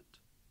silent.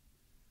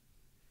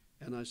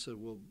 And I said,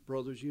 well,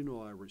 brothers,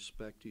 I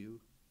respect you.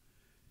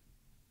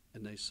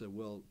 And they said,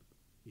 well,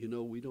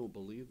 we don't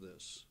believe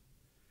this.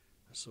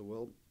 I said,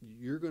 well,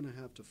 you're going to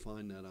have to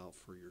find that out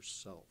for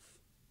yourself.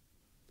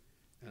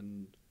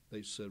 And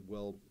they said,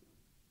 well,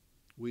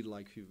 we'd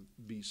like you to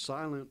be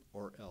silent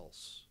or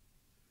else.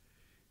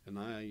 And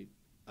I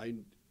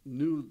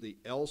knew the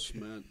else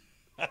meant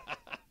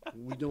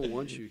we don't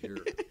want you here.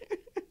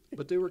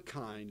 But they were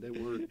kind. They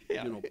weren't,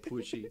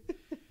 pushy.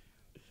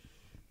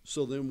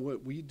 So then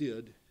what we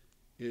did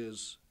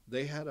is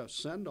they had a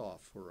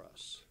send-off for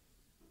us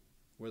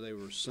where they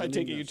were I sending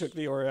take it you us- took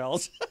the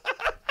Orioles.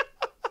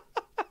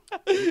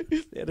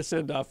 They had a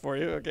send-off for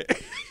you, okay.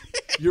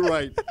 You're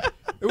right.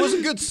 It was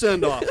a good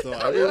send-off, though.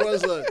 I mean,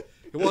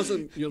 it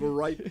wasn't the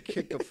right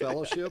kick of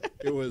fellowship.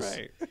 It was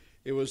Right.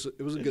 it was a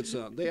good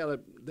send-off. They had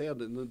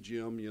it in the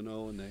gym,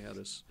 and they had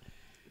us.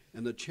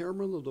 And the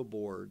chairman of the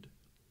board,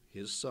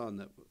 his son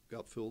that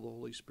got filled with the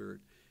Holy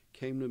Spirit,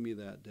 came to me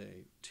that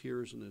day,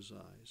 tears in his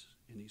eyes,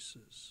 and he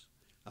says,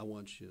 "I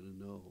want you to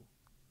know,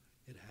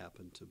 it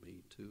happened to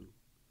me too."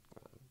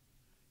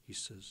 He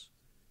says,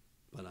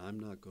 "But I'm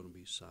not going to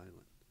be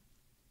silent."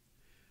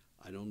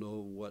 I don't know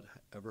what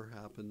ever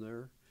happened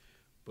there,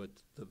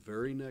 but the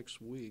very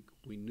next week,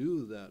 we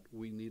knew that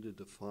we needed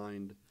to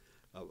find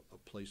a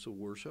place of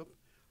worship.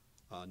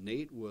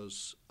 Nate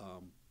was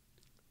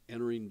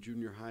entering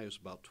junior high. He was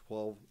about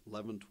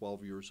 11,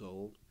 12 years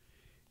old,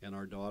 and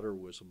our daughter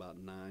was about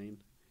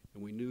 9.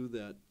 And we knew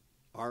that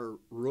our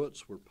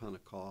roots were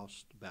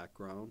Pentecost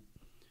background,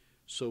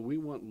 so we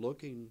went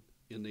looking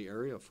in the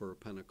area for a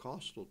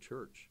Pentecostal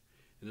church,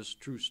 and it's a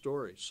true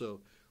story.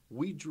 So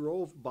we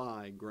drove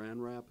by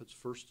Grand Rapids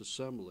First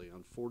Assembly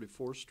on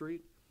 44th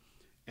Street,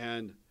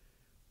 and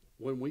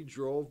when we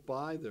drove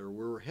by there,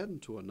 we were heading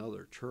to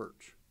another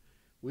church.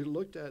 We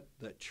looked at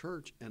that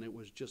church, and it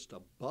was just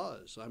a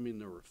buzz. I mean,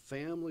 there were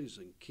families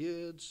and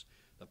kids.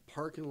 The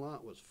parking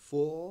lot was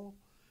full,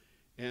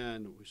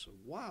 and we said,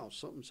 wow,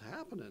 something's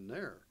happening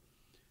there.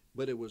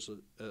 But it was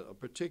a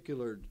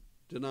particular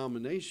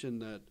denomination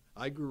that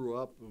I grew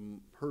up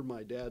and heard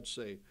my dad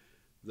say,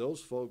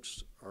 those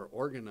folks are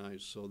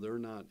organized, so they're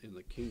not in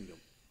the kingdom,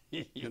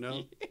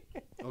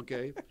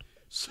 Okay,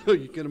 so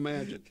you can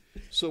imagine.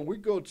 So we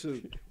go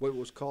to what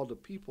was called the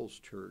People's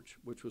Church,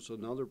 which was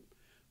another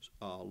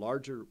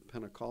larger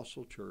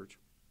Pentecostal church.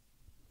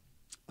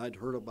 I'd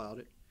heard about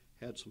it,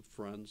 had some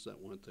friends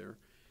that went there.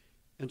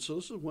 And so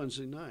this is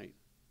Wednesday night.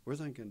 We're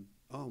thinking,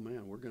 oh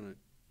man, we're going to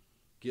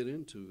get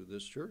into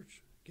this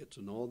church, get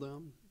to know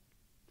them.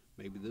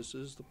 Maybe this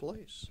is the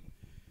place.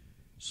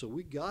 So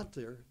we got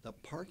there, the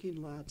parking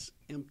lot's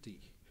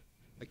empty.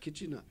 I kid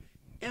you not,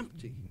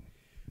 empty.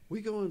 We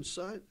go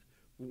inside.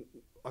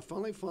 I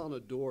finally found a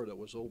door that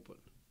was open,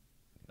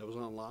 that was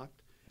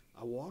unlocked.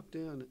 I walked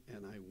in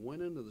and I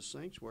went into the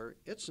sanctuary.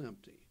 It's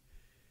empty.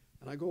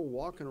 And I go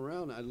walking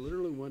around. I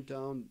literally went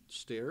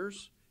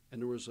downstairs,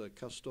 and there was a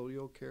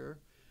custodial care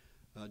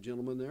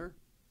gentleman there.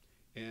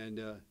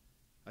 And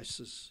I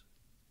says,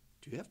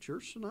 do you have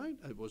church tonight?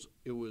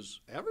 It was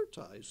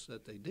advertised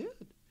that they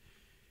did.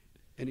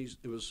 And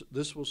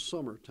this was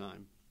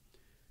summertime.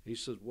 He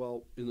said,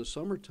 well, in the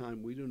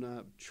summertime, we do not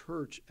have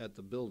church at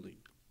the building.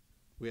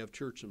 We have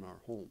church in our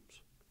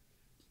homes.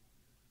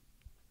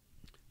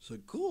 I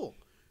said, cool.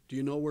 Do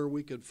you know where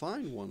we could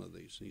find one of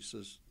these? And he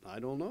says, I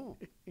don't know.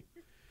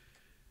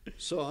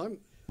 So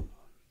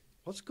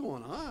what's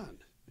going on?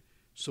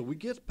 So we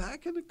get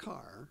back in the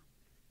car.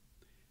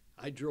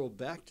 I drove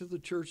back to the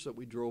church that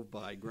we drove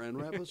by, Grand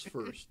Rapids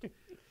First.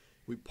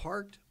 We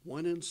parked,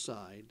 went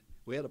inside.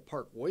 We had to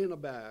park way in the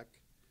back.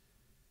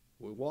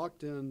 We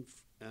walked in,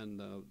 and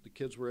the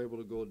kids were able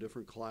to go to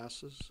different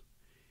classes.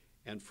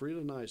 And Frida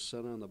and I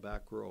sat on the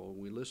back row,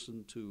 and we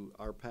listened to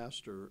our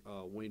pastor,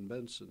 Wayne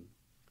Benson.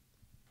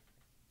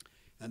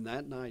 And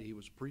that night, he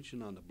was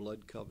preaching on the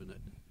blood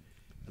covenant.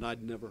 And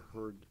I'd never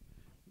heard.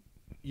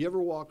 You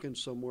ever walk in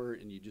somewhere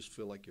and you just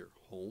feel like you're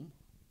home?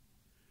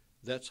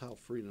 That's how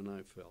Frida and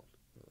I felt.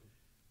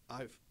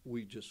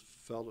 We just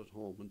felt at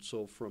home. And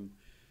so from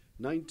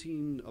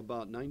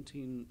about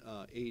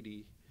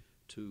 1980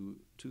 to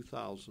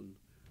 2000,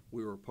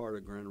 we were part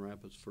of Grand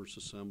Rapids First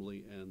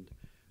Assembly, and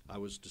I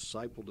was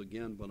discipled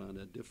again, but on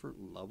a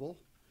different level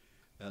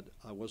that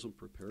I wasn't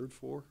prepared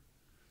for.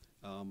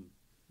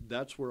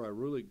 That's where I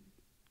really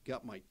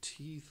got my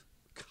teeth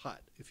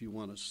cut, if you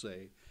want to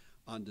say,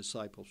 on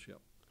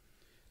discipleship.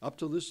 Up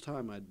to this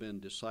time, I'd been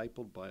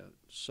discipled by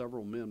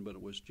several men, but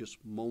it was just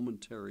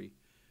momentary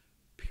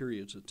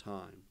periods of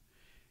time.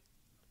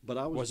 But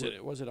I was it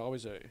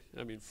always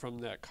from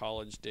that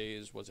college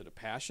days, was it a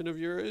passion of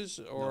yours,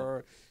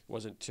 or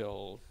was it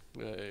till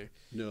Grand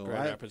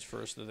Rapids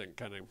First that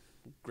kind of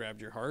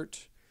grabbed your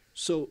heart?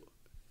 So,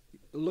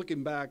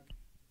 looking back,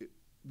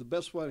 the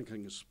best way I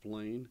can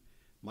explain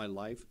my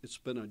life, it's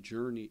been a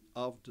journey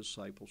of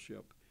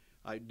discipleship.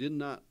 I'd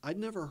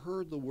never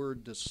heard the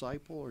word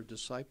disciple or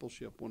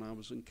discipleship when I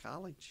was in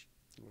college.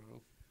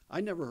 Wow.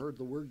 I never heard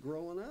the word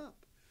growing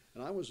up.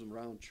 And I was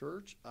around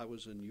church. I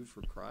was in Youth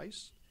for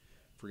Christ.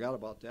 Forgot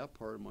about that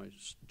part of my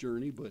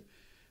journey, but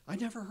I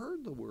never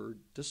heard the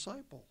word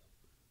disciple.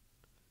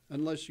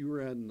 Unless you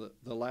were in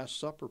the Last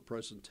Supper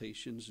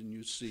presentations and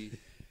you see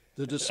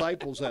the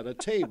disciples at a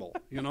table,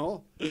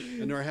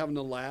 and they're having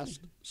the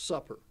Last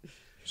Supper.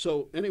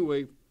 So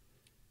anyway,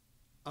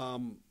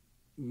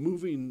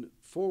 moving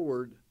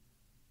forward,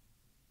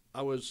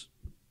 I was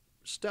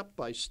step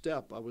by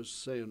step. I was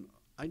saying,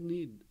 I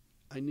need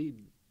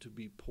to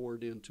be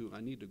poured into.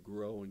 I need to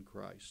grow in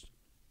Christ.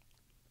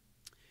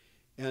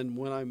 And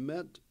when I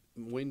met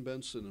Wayne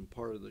Benson and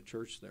part of the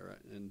church there,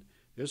 and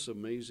It's an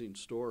amazing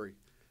story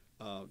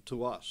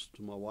to us,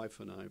 to my wife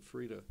and I,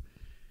 Frida.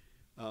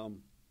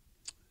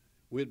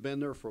 We had been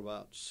there for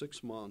about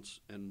 6 months,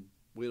 and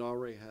we'd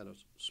already had a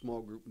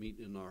small group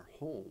meeting in our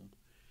home.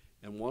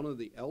 And one of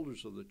the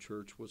elders of the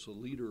church was the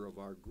leader of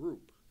our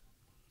group.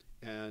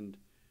 And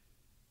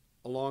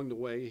along the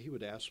way, he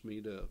would ask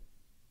me to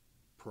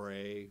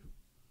pray,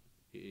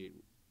 to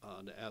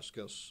ask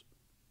us,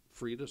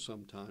 Frida,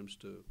 sometimes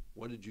to,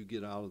 what did you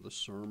get out of the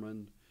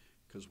sermon?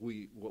 Because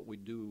we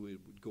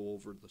would go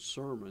over the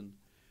sermon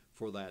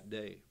for that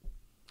day.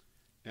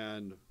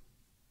 And,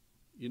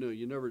 you know,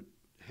 you never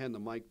hand the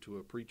mic to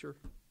a preacher.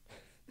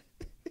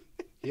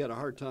 He had a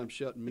hard time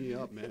shutting me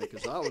up, man,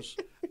 because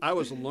I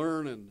was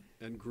learning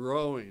and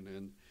growing,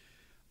 and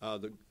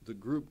the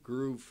group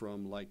grew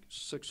from like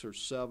 6 or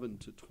 7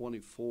 to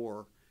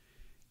 24.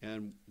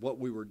 And what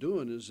we were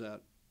doing is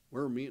that we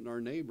were meeting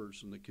our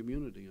neighbors in the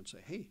community and say,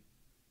 hey,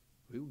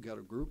 we've got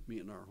a group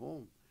meeting in our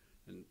home.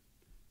 And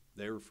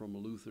they were from a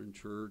Lutheran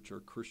church or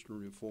Christian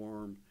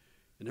Reformed,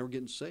 and they were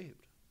getting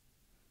saved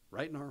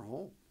right in our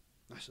home.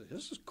 I said,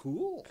 this is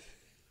cool.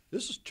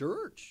 This is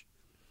church.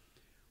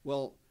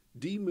 Well,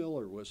 D.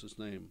 Miller was his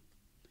name,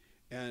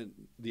 and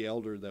the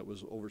elder that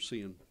was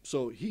overseeing.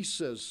 So he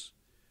says,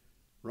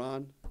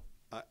 Ron,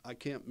 I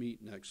can't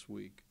meet next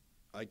week.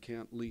 I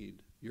can't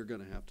lead. You're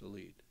going to have to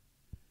lead.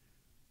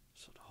 I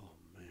said, oh,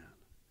 man.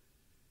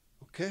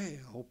 Okay,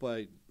 I hope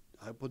I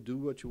do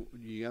what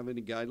you have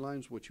any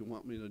guidelines, what you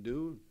want me to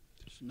do?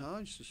 He said, no,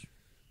 it's just,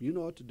 you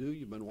know what to do.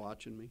 You've been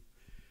watching me.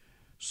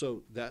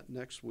 So that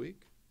next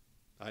week,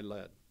 I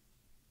led.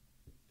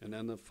 And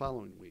then the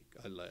following week,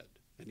 I led.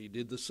 And he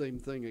did the same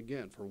thing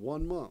again for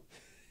 1 month.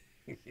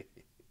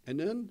 And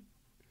then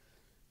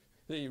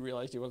you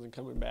realized he wasn't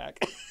coming back.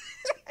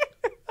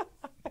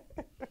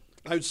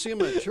 I would see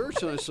him at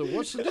church, and I said,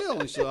 what's the deal?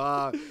 He said,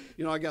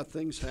 you know, I got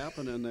things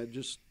happening that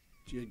just,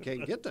 you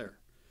can't get there.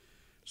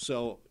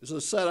 So it's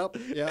a setup,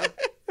 yeah.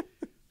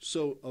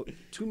 So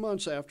 2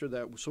 months after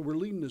that, so we're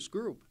leading this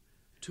group.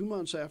 2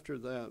 months after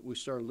that, we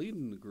started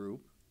leading the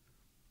group.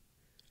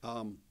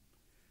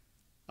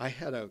 I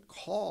had a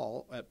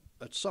call at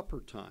supper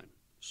time.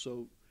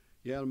 So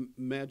you had to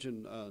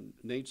imagine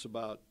Nate's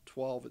about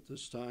 12 at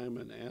this time,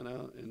 and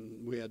Anna,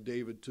 and we had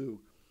David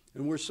too.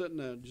 And we're sitting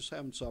there just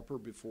having supper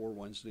before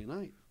Wednesday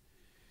night.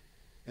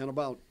 And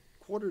about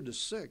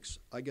 5:45,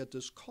 I get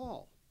this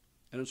call.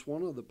 And it's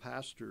one of the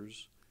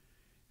pastors,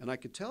 and I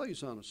could tell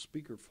he's on a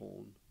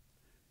speakerphone,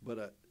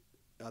 but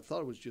I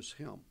thought it was just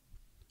him.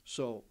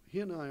 So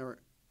he and I are,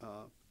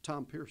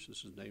 Tom Pierce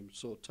is his name.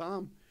 So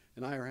Tom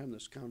and I are having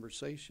this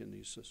conversation.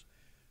 He says,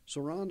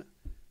 so Ron,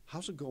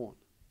 how's it going?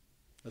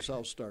 That's how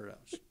it started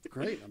out.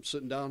 Great. I'm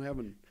sitting down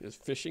having This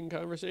fishing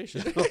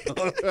conversation.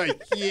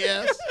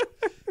 Yes.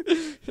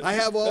 I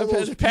have all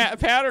those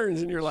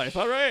patterns in your life.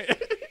 All right.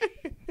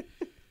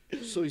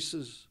 So he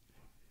says,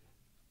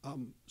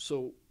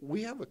 so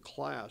we have a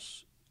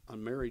class, a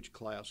marriage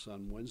class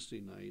on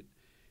Wednesday night,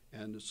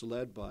 and it's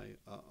led by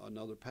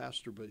another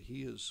pastor, but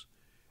he is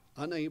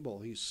unable,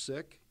 he's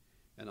sick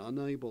and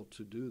unable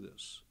to do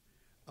this.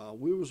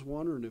 We was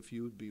wondering if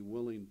you would be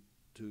willing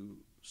to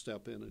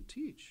step in and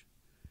teach.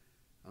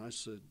 And I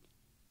said,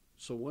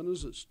 so when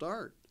does it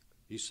start?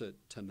 He said,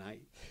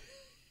 tonight.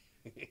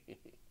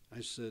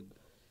 I said,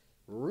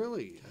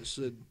 really? I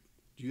said,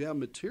 do you have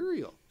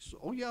material? He said,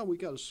 oh, yeah, we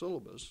got a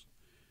syllabus.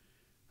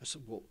 I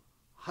said, well,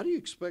 how do you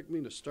expect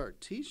me to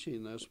start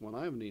teaching this when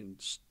I haven't even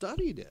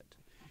studied it?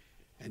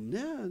 And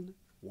then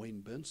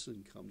Wayne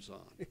Benson comes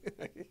on,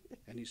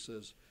 and he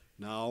says,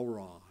 now,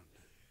 Ron.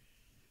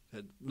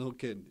 No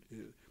kidding.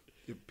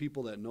 If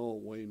people that know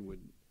Wayne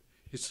would,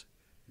 it's,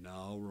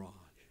 now, Ron.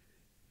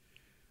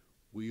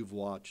 We've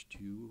watched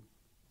you.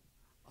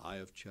 I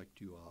have checked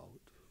you out.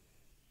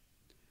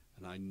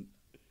 And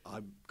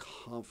I'm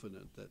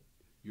confident that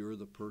you're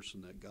the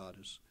person that God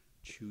is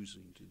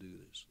choosing to do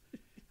this.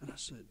 And I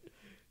said,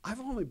 I've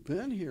only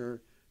been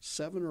here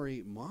 7 or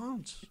 8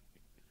 months.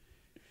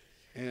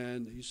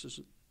 And he says,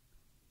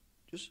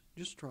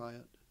 just try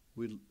it.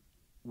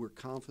 We're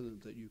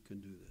confident that you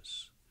can do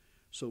this.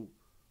 So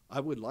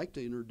I would like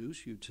to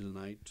introduce you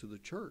tonight to the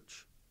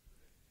church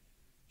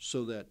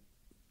so that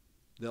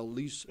they'll at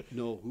least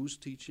know who's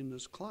teaching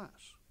this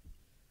class.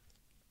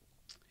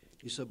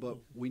 He said, but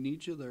we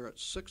need you there at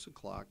 6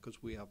 o'clock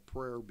because we have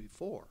prayer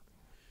before.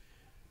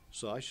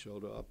 So I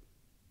showed up.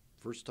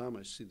 First time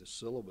I see the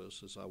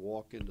syllabus is I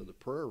walk into the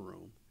prayer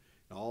room,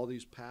 and all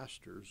these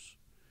pastors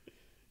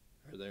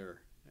are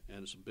there.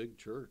 And it's a big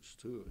church,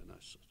 too. And I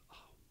said,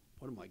 oh,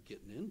 what am I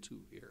getting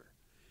into here?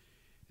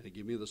 And they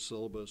give me the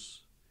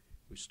syllabus.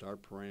 We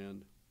start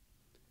praying.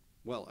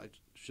 Well, I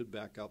should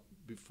back up.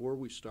 Before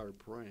we start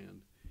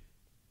praying,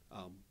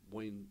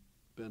 Wayne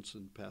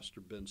Benson,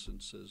 Pastor Benson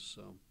says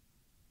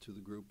to the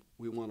group,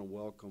 we want to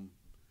welcome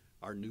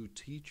our new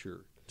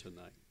teacher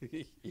tonight.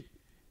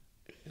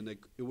 And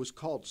it was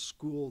called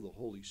School of the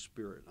Holy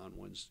Spirit on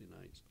Wednesday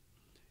nights.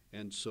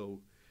 And so,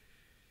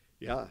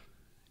 yeah.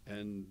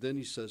 And then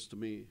he says to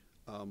me,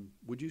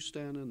 would you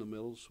stand in the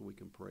middle so we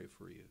can pray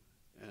for you?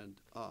 And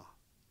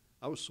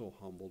I was so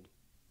humbled.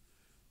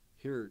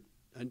 here,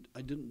 and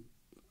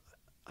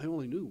I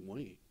only knew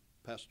Wayne,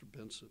 Pastor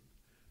Benson.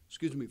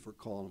 Excuse me for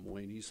calling him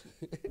Wayne.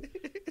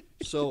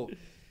 So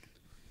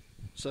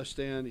I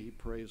stand, he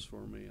prays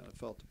for me. I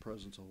felt the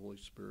presence of the Holy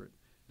Spirit.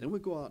 Then we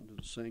go out into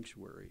the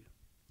sanctuary.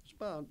 It's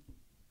about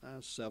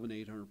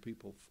 700-800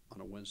 people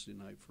on a Wednesday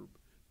night for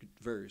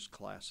various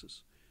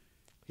classes.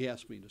 He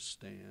asked me to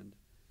stand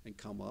and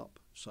come up.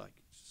 So I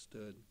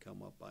stood and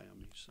come up by him.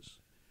 He says,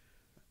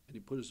 and he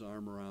put his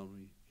arm around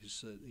me. He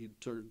said, he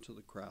turned to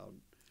the crowd,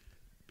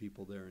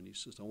 people there, and he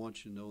says, I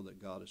want you to know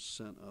that God has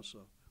sent us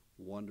a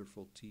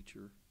wonderful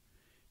teacher,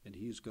 and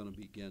he's going to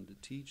begin to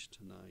teach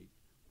tonight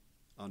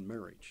on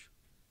marriage.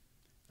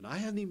 And I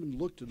hadn't even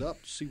looked it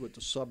up to see what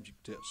the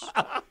subject is.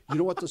 You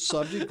know what the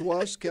subject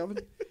was, Kevin?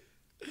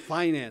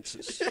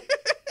 Finances.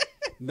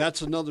 And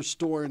that's another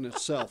story in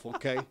itself,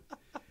 okay?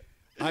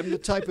 I'm the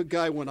type of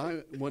guy, when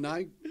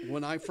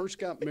I first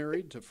got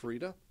married to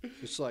Frida,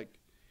 it's like,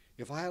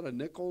 if I had a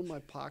nickel in my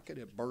pocket,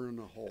 it burned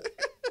in a hole,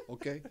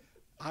 okay?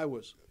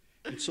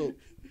 And so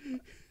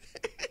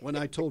when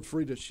I told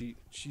Frida,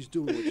 she's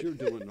doing what you're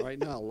doing right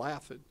now,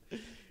 laughing.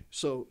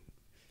 So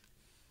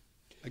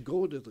I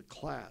go to the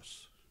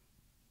class,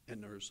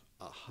 and there's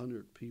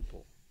 100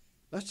 people.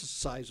 That's the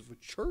size of a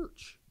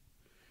church.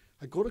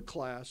 I go to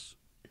class,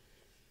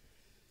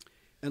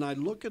 and I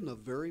look in the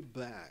very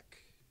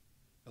back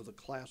of the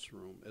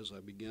classroom as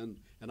I begin,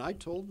 and I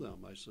told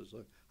them, I says,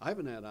 look, I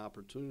haven't had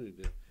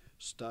opportunity to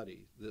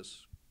study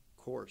this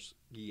course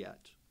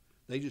yet.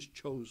 They just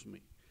chose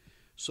me.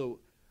 So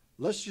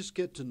let's just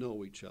get to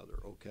know each other,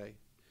 okay?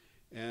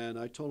 And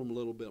I told them a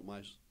little bit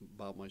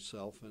about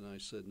myself, and I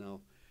said,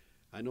 now,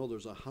 I know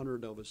there's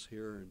 100 of us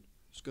here, and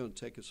it's going to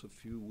take us a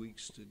few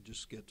weeks to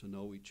just get to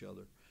know each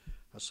other.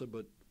 I said,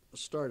 but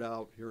let's start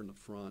out here in the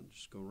front,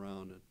 just go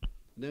around, and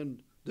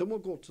then we'll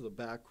go to the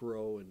back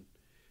row. And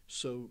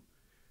so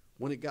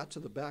when it got to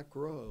the back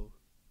row,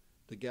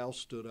 the gal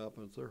stood up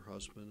with her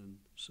husband and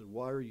said,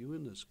 why are you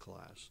in this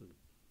class? And,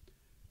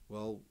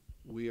 well,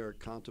 we are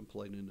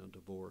contemplating a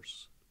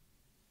divorce.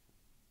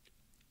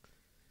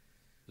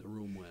 The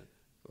room went.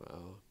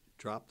 Wow.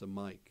 Dropped the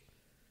mic.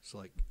 It's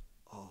like,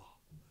 oh.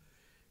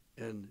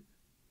 And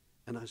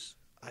I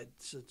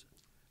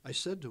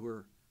said to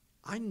her,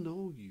 I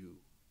know you.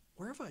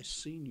 Where have I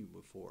seen you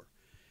before?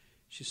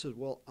 She said,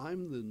 well,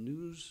 I'm the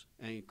news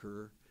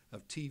anchor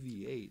of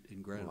TV8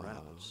 in Grand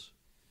Rapids.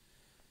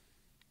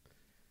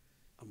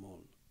 I'm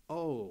on,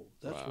 oh,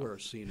 that's where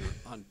I've seen her,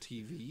 on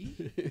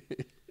TV.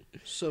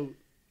 So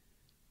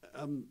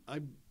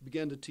I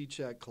began to teach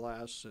that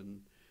class,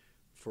 and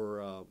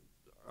for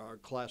our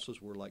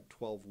classes were like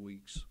 12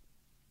 weeks.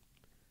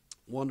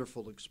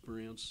 Wonderful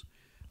experience.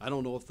 I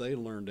don't know if they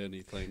learned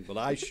anything, but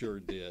I sure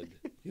did.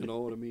 You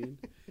know what I mean?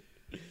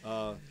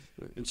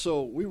 And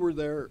so we were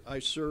there. I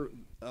served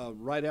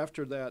right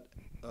after that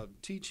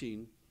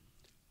teaching.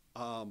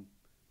 I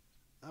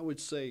would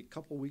say a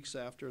couple weeks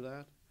after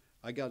that,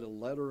 I got a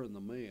letter in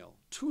the mail.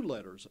 2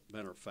 letters, as a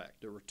matter of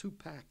fact. There were 2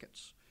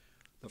 packets.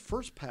 The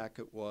first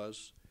packet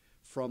was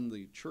from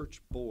the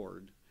church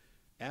board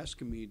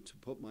asking me to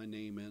put my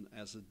name in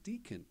as a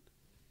deacon.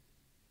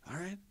 All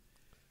right?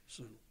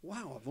 So,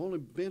 wow, I've only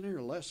been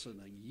here less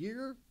than a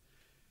year.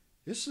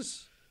 This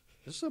is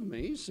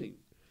amazing.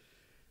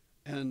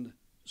 And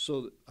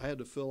so I had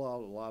to fill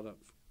out a lot of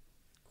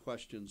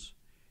questions,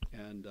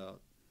 and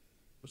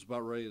was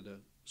about ready to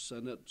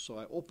send it. So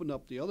I opened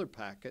up the other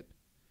packet,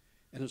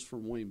 and it's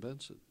from Wayne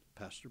Benson,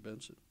 Pastor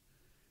Benson,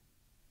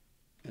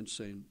 and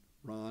saying,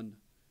 Ron,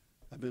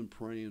 I've been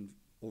praying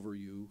over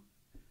you,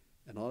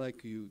 and I'd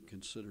like you to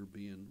consider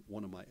being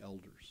one of my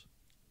elders.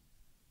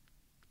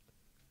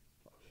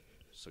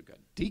 So I got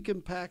a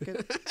deacon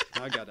packet,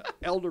 I got an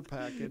elder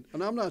packet,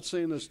 and I'm not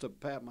saying this to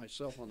pat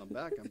myself on the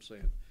back. I'm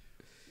saying,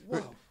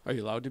 wow. Are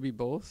you allowed to be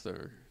both,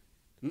 or?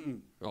 Mm-mm.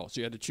 Oh, so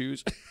you had to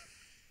choose?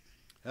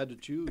 Had to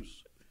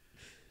choose.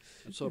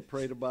 And so I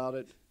prayed about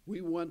it.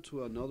 We went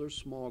to another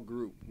small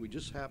group. We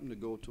just happened to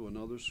go to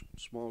another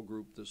small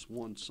group this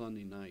one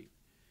Sunday night,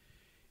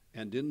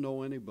 and didn't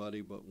know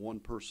anybody but one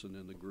person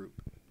in the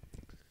group.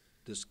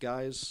 This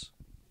guy's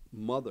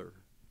mother,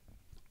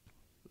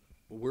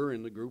 we're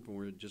in the group, and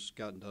we're just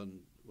gotten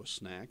done with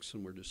snacks,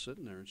 and we're just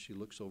sitting there, and she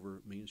looks over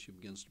at me, and she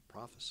begins to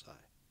prophesy.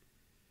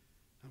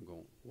 I'm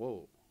going,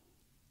 whoa.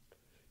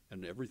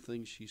 And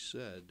everything she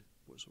said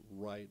was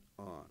right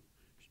on.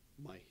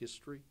 My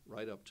history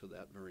right up to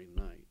that very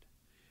night.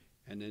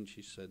 And then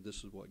she said,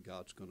 this is what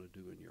God's going to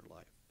do in your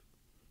life.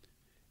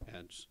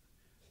 And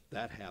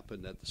that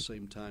happened at the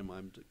same time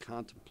I'm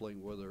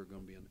contemplating whether I'm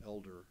going to be an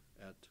elder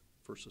at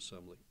First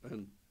Assembly.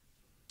 And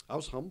I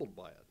was humbled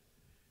by it.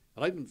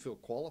 And I didn't feel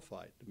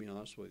qualified, to be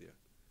honest with you.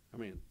 I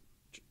mean,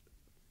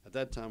 at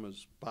that time it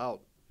was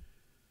about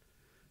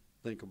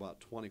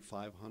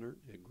 2,500.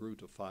 It grew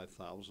to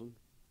 5,000.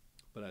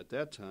 But at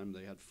that time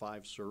they had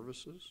 5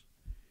 services,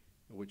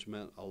 which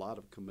meant a lot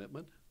of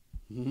commitment.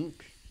 Mm-hmm.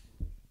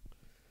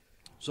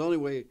 So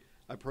anyway,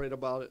 I prayed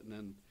about it, and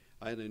then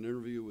I had an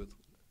interview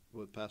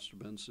with Pastor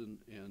Benson,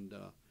 and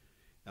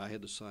I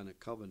had to sign a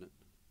covenant.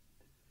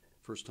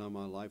 First time in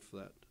my life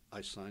that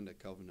I signed a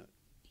covenant.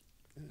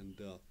 And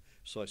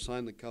so I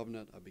signed the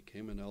covenant. I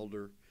became an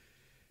elder.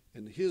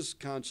 And his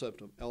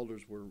concept of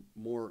elders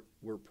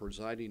were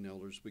presiding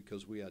elders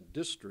because we had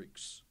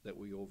districts that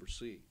we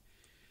oversee.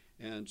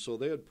 And so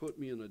they had put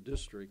me in a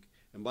district.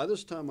 And by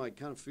this time, I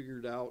kind of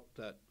figured out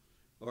that,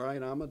 all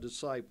right, I'm a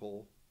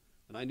disciple,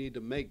 and I need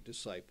to make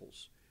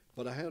disciples.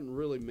 But I hadn't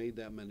really made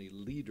that many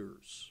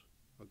leaders,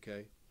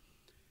 okay?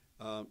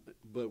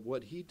 But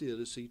what he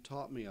did is he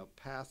taught me a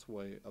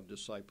pathway of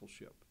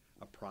discipleship,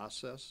 a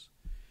process,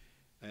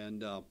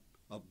 and of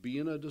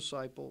being a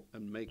disciple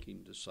and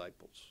making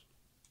disciples.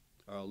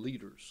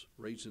 Leaders,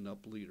 raising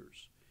up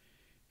leaders.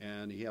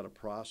 And he had a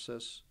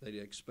process that he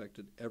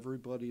expected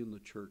everybody in the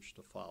church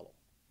to follow.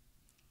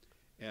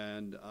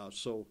 And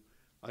so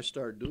I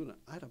started doing it.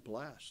 I had a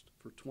blast.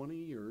 For 20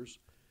 years,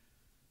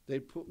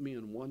 they'd put me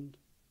in one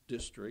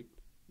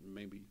district,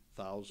 maybe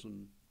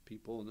 1,000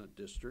 people in that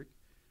district,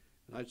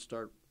 and I'd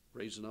start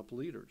raising up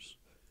leaders.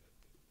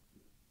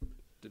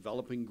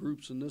 Developing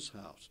groups in this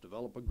house,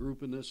 develop a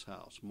group in this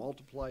house,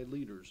 multiply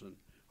leaders, and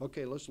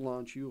okay, let's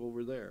launch you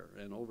over there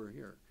and over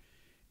here.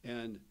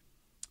 And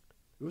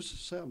it was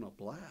just having a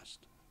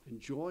blast,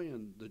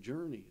 enjoying the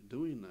journey,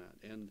 doing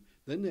that. And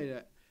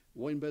then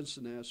Wayne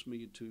Benson asked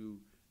me to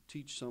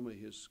teach some of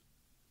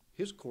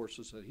his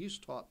courses that he's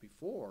taught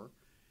before,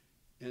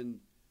 and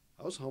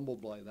I was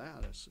humbled by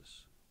that. I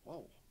says,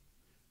 whoa.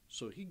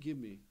 So he'd give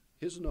me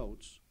his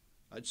notes,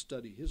 I'd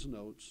study his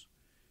notes,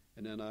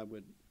 and then I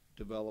would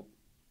develop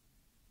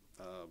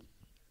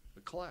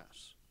a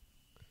class.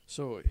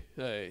 So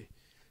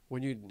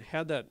when you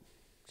had that,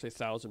 say,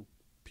 1,000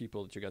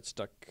 people that you got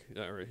stuck,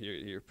 or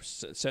you're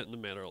set in the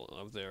middle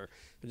of there,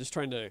 and just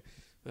trying to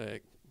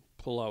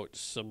pull out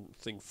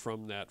something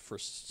from that for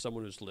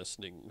someone who's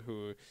listening,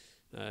 who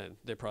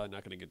they're probably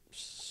not going to get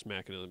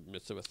smack in the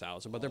midst of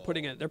 1,000, but they're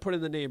putting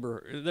the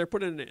neighbor,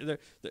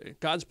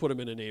 God's put them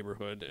in a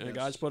neighborhood, Yes.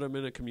 God's put them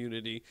in a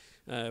community.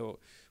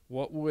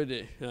 What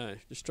would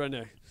just trying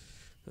to,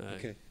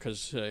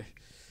 because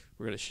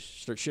we're going to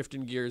start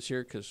shifting gears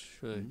here, because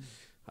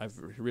I've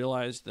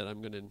realized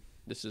that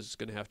this is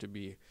going to have to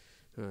be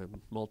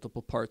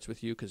multiple parts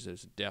with you, because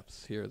there's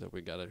depth here that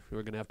we're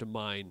gonna have to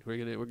mine.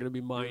 We're gonna be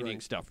mining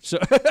stuff. So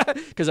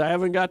because I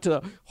haven't got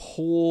to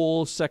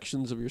whole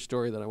sections of your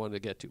story that I wanted to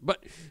get to.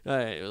 But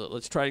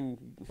let's try and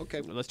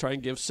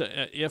give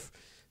if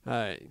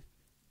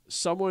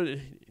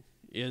someone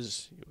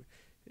is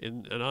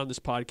and on this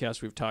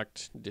podcast we've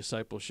talked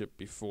discipleship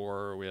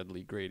before. We had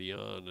Lee Grady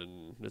on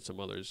and some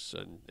others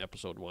in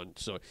episode 1.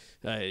 So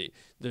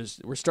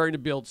we're starting to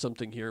build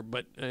something here.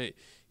 But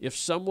if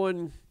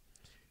someone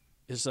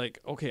is like,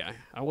 okay,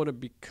 I want to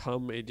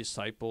become a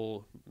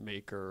disciple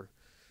maker,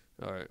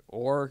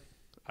 or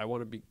I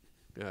want to be,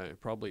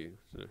 probably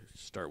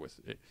start with,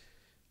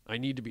 I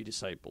need to be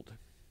discipled.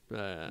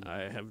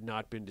 I have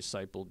not been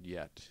discipled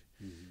yet.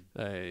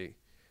 Mm-hmm.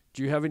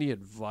 Do you have any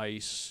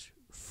advice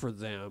for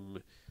them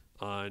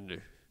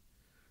on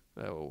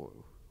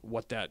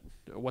what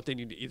they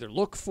need to either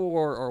look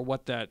for, or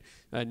what that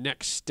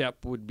next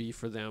step would be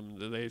for them?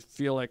 Do they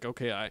feel like,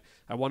 okay,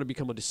 I want to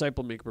become a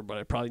disciple maker, but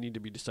I probably need to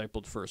be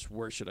discipled first.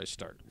 Where should I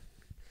start?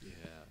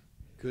 Yeah,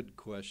 good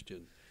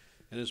question.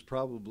 And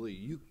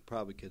you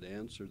probably could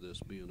answer this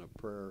being a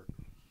prayer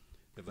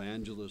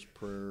evangelist,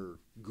 prayer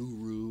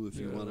guru, if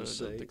you want to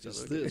say.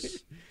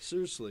 This,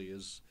 seriously,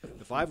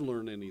 if I've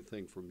learned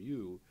anything from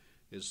you,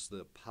 is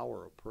the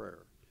power of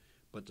prayer,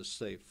 but to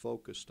stay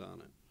focused on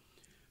it.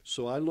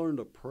 So I learned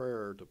a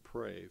prayer to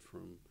pray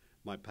from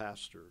my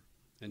pastor,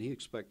 and he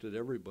expected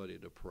everybody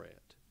to pray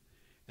it.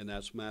 And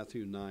that's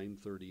Matthew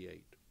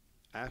 9:38.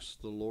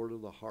 Ask the Lord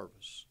of the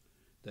harvest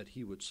that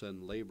he would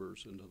send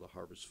laborers into the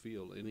harvest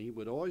field. And he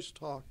would always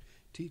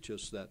teach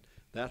us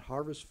that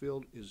harvest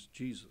field is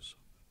Jesus'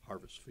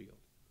 harvest field.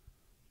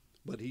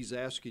 But he's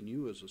asking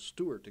you as a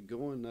steward to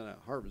go into that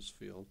harvest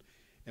field,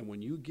 and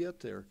when you get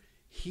there,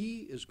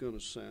 he is going to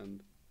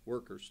send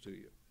workers to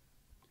you.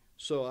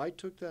 So I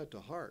took that to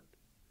heart.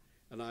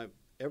 And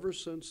ever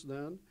since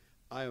then,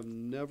 I have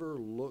never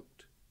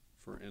looked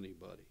for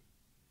anybody.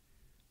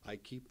 I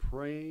keep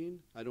praying.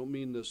 I don't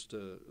mean this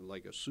to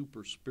like a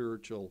super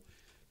spiritual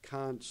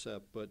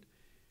concept, but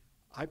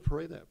I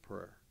pray that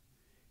prayer.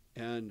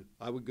 And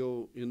I would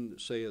go in,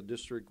 say a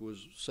district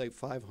was, say,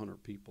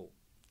 500 people.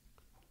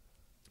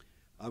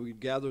 I would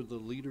gather the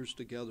leaders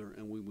together,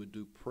 and we would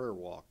do prayer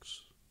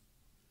walks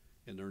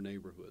in their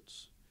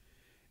neighborhoods.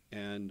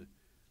 And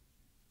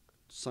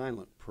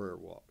silent prayer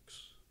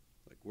walks.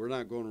 We're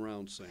not going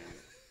around saying,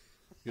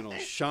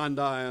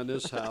 Shandai on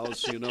this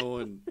house,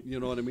 and you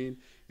know what I mean?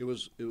 It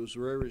was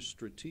very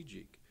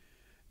strategic.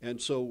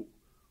 And so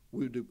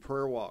we would do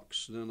prayer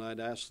walks, and then I'd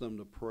ask them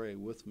to pray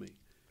with me.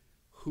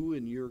 Who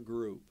in your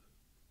group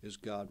is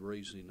God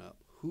raising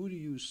up? Who do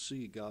you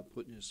see God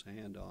putting his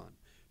hand on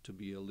to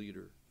be a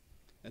leader?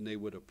 And they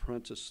would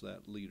apprentice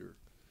that leader.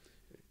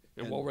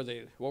 And what were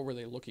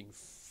they looking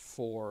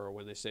for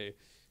when they say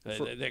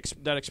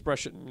that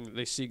expression?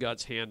 They see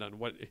God's hand on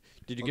what?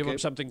 Did you give them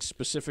something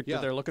specific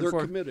that they're looking for?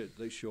 They're committed.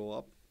 They show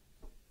up.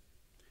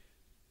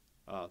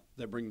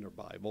 They bring their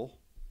Bible.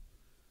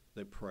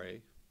 They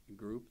pray in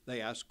group.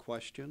 They ask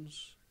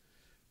questions.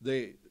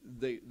 They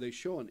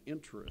show an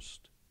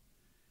interest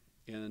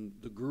in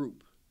the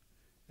group.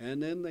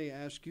 And then they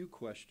ask you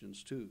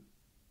questions too.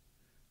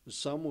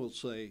 Some will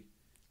say,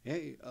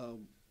 hey,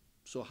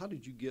 so how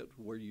did you get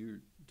where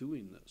you're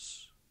doing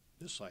this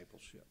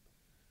discipleship?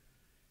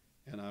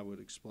 And I would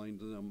explain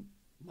to them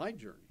my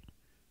journey.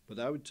 But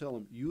I would tell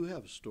them, you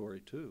have a story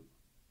too.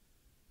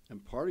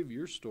 And part of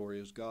your story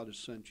is God has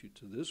sent you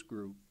to this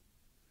group,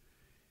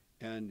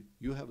 and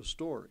you have a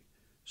story.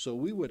 So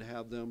we would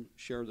have them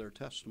share their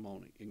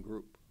testimony in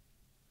group.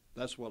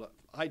 That's what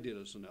I did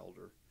as an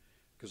elder,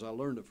 because I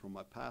learned it from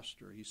my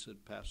pastor. He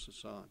said, pass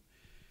this on.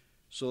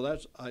 So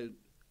that's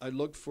I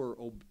looked for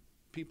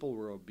people who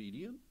were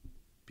obedient,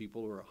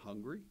 people who were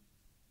hungry.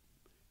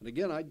 And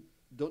again, I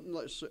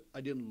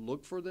didn't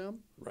look for them.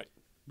 Right.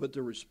 But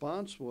the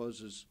response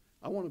was,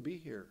 I want to be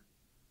here.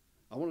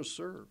 I want to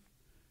serve.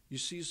 You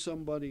see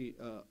somebody,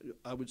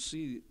 I would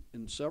see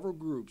in several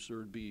groups, there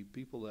would be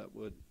people that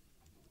would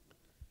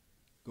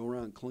go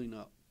around and clean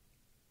up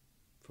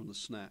from the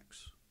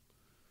snacks.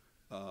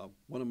 Want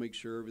to make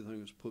sure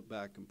everything was put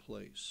back in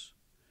place.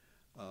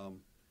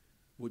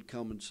 Would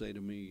come and say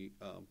to me,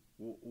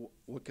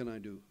 what can I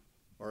do?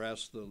 Or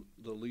ask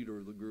the leader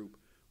of the group,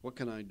 what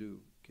can I do?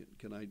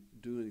 Can I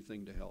do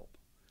anything to help?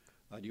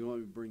 Do you want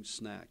me to bring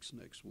snacks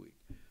next week?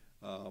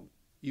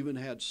 Even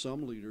had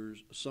some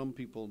leaders, some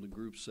people in the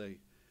group say,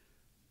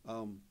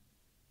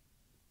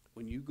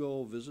 when you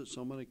go visit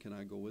somebody, can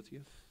I go with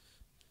you?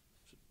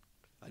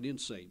 I didn't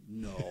say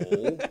no.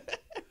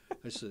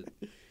 I said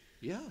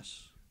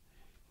yes.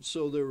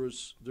 So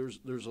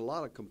there's a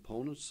lot of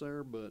components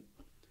there, but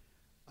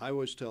I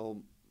always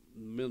tell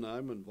men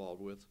I'm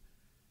involved with,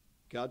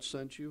 God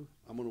sent you,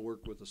 I'm going to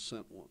work with the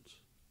sent ones.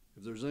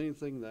 If there's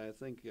anything that I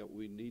think that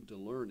we need to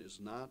learn is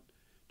not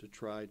to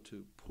try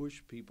to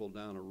push people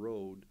down a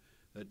road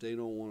that they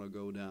don't want to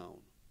go down.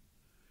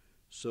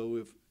 So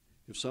if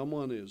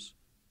someone is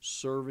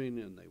serving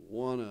and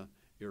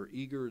they're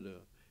eager to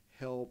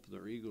help,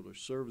 they're eager to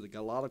serve, they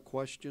got a lot of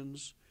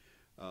questions,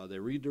 they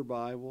read their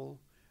Bible.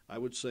 I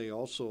would say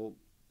also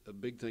a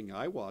big thing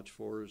I watch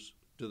for is,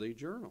 do they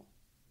journal?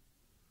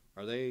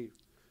 Are they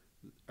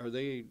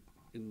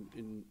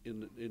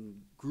in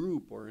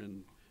group or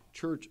in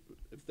church?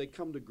 If they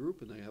come to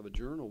group and they have a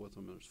journal with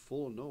them and it's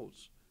full of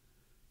notes,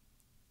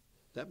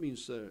 that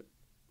means that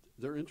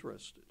they're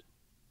interested.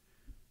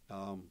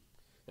 And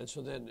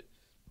so then,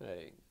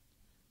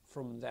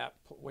 from that,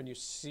 when you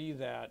see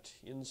that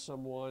in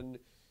someone,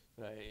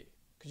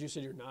 because you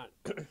said you're not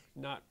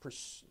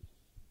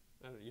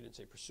you didn't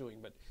say pursuing,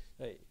 but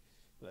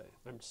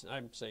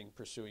I'm saying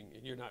pursuing.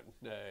 You're not.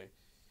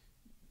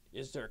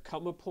 Is there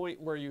come a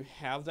point where you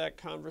have that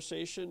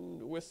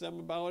conversation with them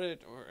about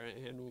it,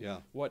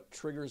 what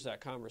triggers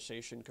that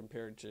conversation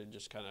compared to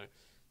just kind of,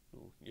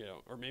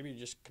 or maybe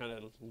just kind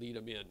of lead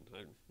them in?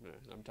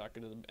 I'm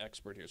talking to the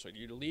expert here. So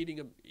you're leading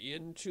them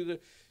into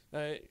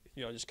the,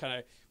 just kind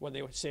of when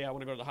they say, I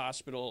want to go to the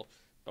hospital,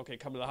 okay,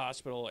 come to the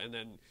hospital, and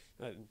then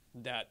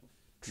that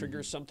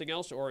triggers something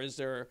else? Or is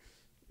there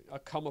a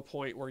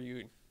point where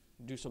you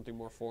do something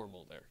more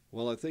formal there?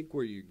 Well, I think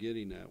where you're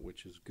getting at,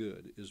 which is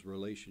good, is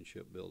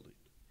relationship building.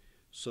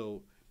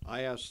 So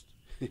I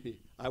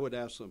would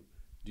ask them,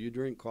 do you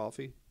drink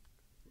coffee?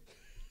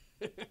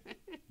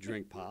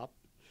 Drink pop?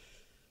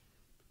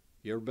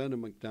 You ever been to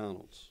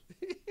McDonald's?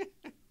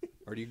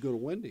 Or do you go to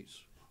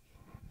Wendy's?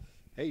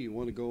 Hey, you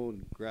want to go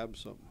and grab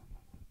something?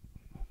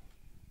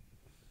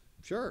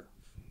 Sure.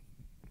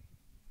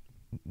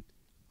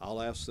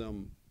 I'll ask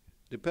them,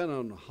 depending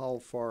on how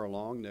far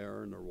along they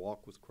are in their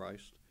walk with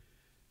Christ,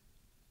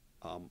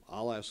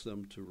 I'll ask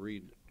them to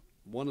read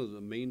one of the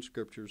main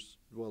scriptures.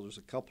 Well, there's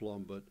a couple of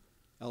them, but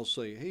I'll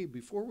say, hey,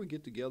 before we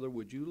get together,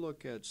 would you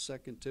look at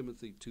 2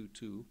 Timothy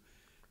 2:2?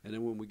 And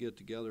then when we get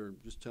together,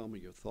 just tell me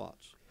your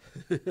thoughts.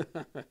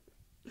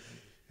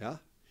 Yeah?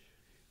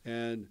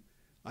 And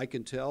I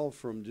can tell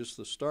from just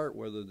the start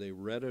whether they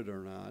read it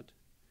or not,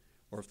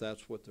 or if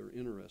that's what they're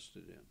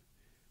interested in.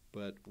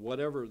 But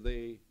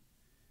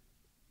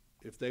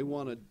if they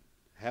want to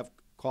have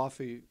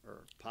coffee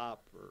or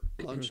pop or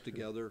lunch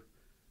together,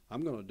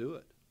 I'm going to do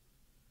it.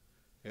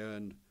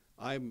 And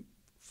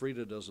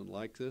Frida doesn't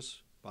like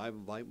this, but I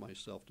invite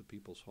myself to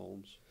people's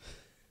homes.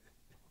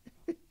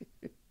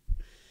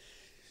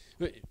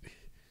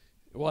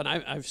 Well, and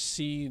I've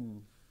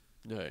seen,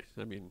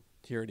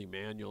 here at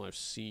Emmanuel, I've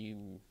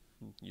seen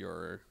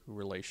your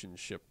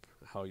relationship,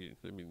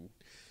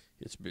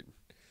 it's been,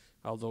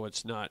 although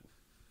it's not,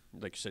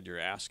 like you said, you're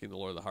asking the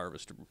Lord of the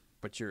harvest,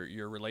 but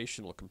your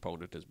relational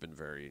component has been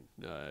very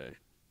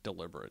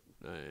deliberate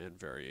and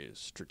very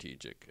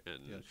strategic.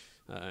 And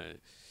yes.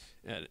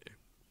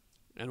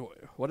 And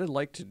what I'd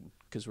like to,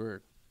 because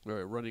we're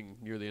running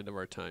near the end of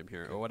our time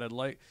here, okay. What I'd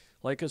like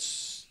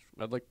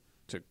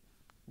to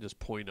just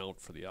point out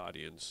for the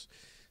audience,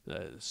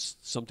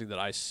 something that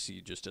I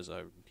see just as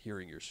I'm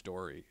hearing your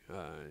story.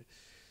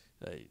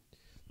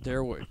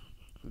 There were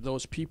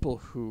those people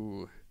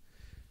who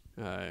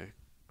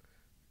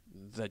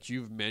that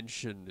you've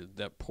mentioned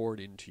that poured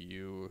into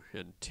you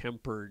and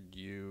tempered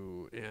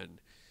you, and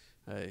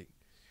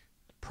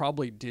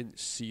probably didn't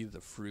see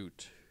the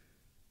fruit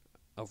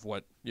of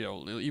what,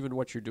 even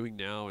what you're doing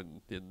now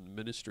in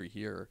ministry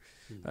here,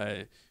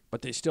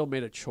 but they still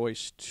made a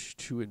choice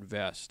to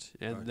invest.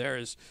 And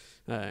right.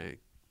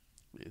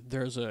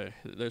 There's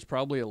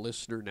probably a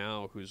listener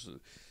now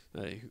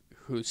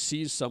who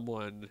sees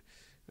someone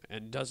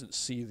and doesn't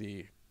see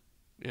the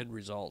end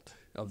result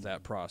of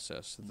that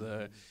process.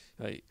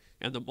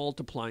 And the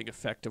multiplying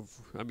effect of,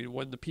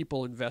 when the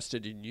people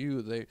invested in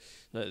you, they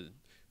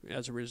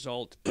as a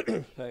result,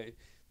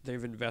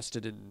 they've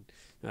invested in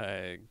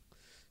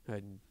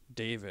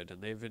David,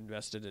 and they've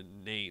invested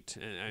in Nate,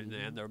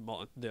 and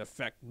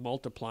the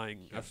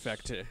multiplying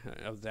effect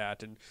of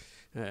that. And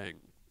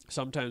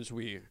sometimes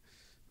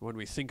when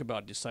we think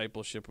about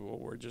discipleship,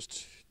 we're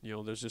just,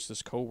 there's just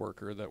this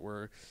coworker that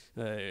we're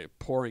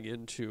pouring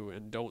into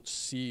and don't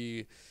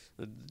see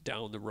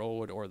down the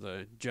road, or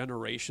the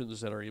generations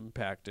that are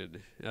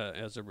impacted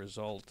as a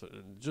result.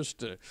 And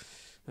just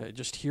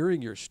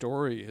hearing your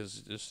story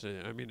is just,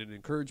 an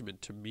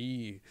encouragement to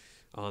me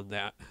on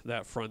that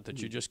front,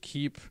 that you just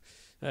keep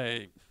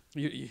the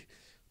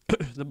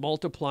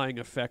multiplying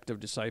effect of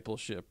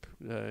discipleship.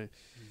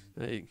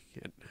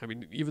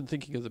 Even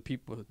thinking of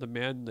the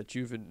men that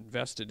you've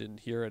invested in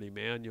here at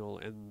Emmanuel,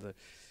 and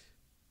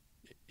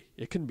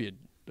it can be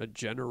a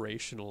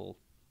generational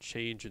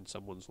change in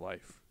someone's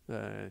life.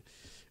 So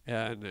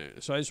I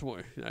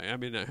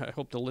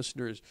hope the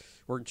listeners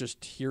weren't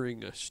just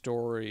hearing a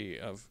story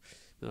of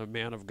the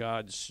man of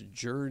God's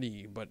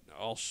journey, but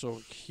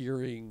also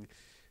hearing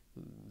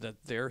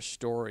that their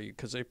story,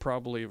 because they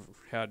probably have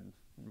had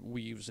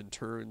weaves and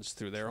turns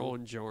through their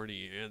own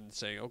journey, and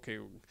saying, okay,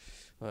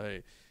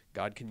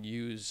 God can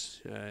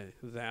use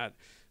that.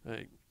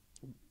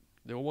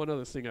 The one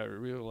other thing I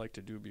really like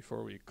to do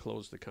before we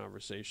close the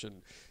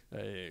conversation,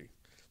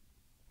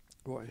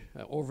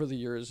 over the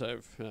years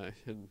I've,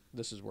 and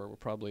this is where we'll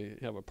probably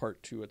have a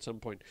part 2 at some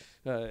point,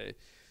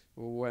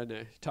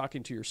 when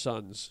talking to your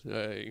sons,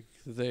 they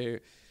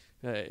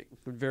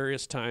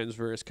various times,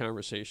 various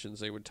conversations,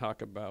 they would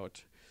talk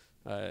about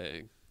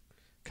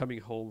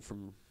coming home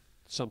from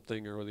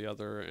something or the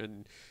other,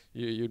 and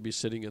you'd be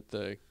sitting at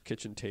the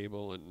kitchen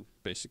table and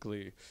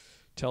basically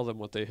tell them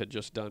what they had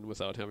just done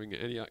without having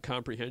any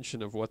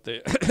comprehension of what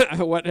they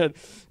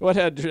what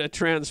had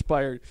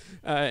transpired.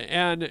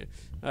 And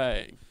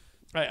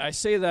I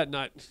say that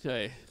not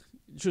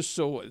just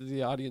so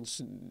the audience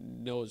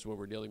knows what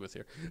we're dealing with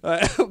here,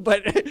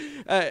 but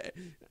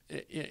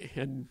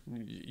and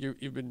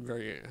you've been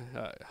very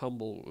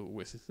humble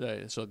with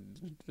so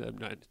I'm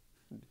not.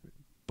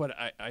 But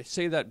I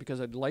say that because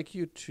I'd like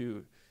you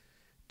to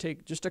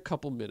take just a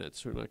couple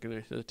minutes. We're not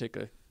going to take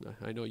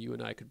I know you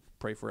and I could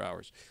pray for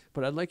hours,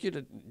 but I'd like you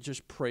to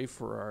just pray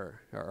for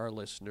our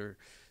listener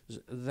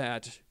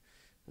that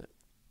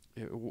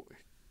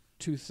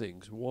 2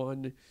 things.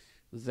 One,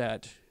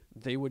 that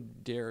they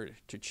would dare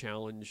to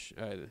challenge,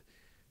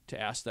 to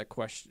ask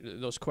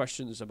those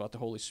questions about the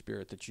Holy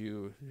Spirit that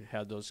you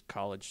had those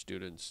college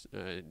students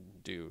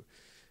do.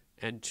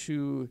 And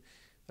 2,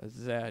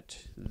 that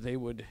they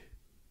would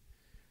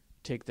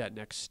take that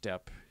next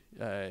step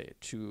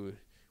to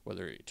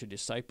whether to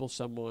disciple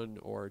someone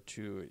or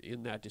to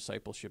in that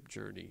discipleship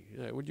journey.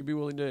 Would you be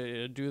willing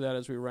to do that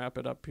as we wrap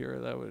it up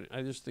here?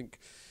 I just think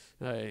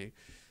a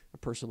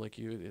person like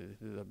you,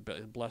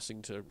 a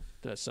blessing to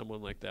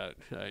someone like that.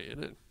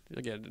 And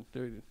again,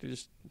 they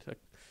just doesn't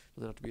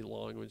have to be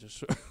long. We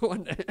just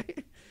one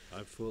day.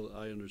 I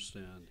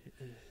understand.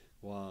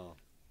 Wow.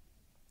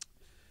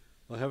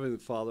 Well, Heavenly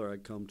Father, I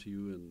come to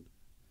you in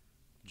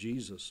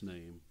Jesus'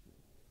 name.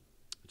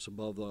 It's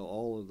above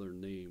all other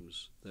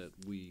names that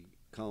we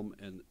come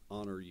and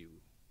honor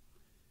you.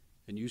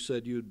 And you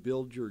said you'd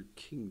build your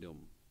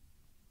kingdom.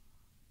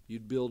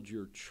 You'd build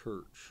your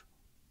church.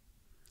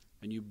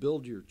 And you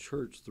build your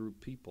church through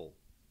people.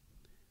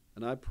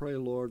 And I pray,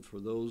 Lord, for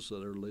those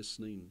that are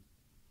listening,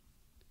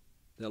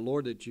 that,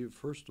 Lord, that you,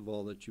 first of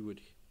all, that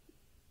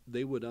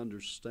they would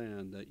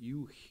understand that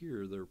you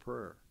hear their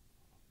prayer.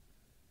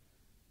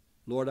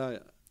 Lord, I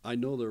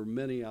know there are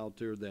many out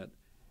there that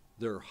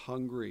they're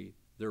hungry,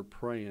 they're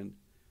praying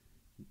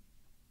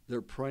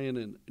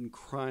and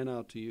crying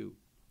out to you.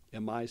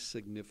 Am I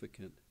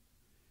significant?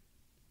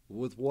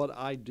 With what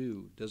I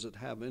do, does it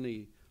have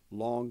any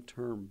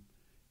long-term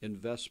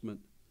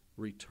investment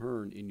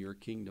return in your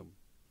kingdom?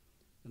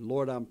 And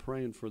Lord, I'm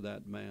praying for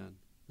that man,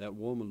 that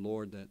woman,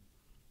 Lord,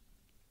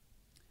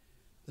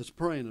 that's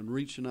praying and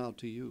reaching out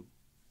to you.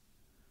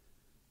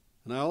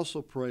 And I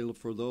also pray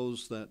for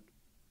those that,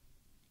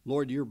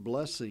 Lord, you're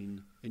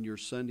blessing and you're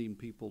sending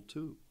people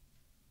to.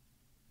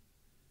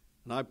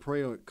 And I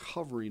pray a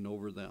covering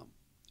over them,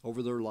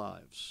 over their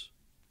lives.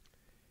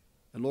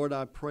 And Lord,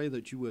 I pray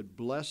that you would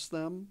bless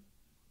them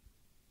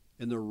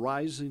in their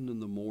rising in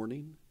the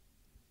morning,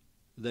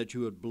 that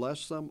you would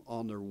bless them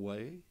on their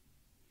way.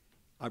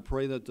 I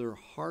pray that their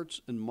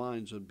hearts and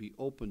minds would be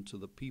open to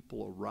the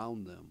people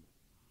around them.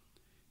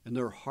 And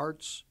their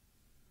hearts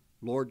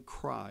Lord,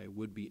 cry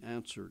would be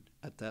answered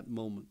at that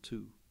moment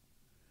too.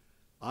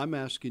 I'm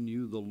asking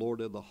you, the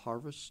Lord of the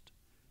harvest,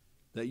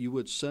 that you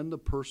would send the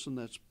person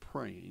that's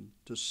praying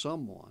to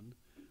someone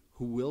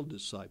who will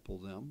disciple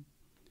them.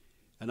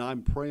 And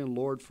I'm praying,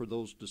 Lord, for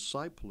those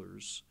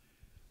disciplers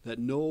that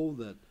know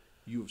that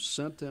you've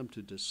sent them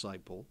to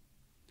disciple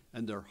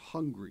and they're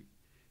hungry.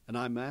 And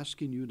I'm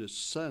asking you to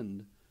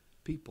send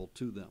people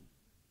to them.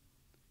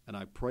 And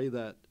I pray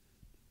that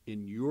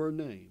in your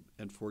name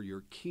and for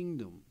your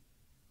kingdom,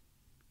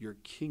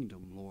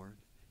 Lord.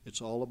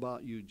 It's all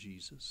about you,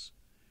 Jesus.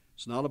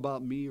 It's not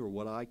about me or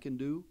what I can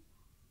do.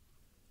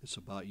 It's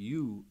about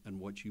you and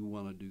what you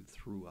want to do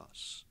through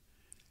us.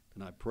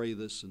 And I pray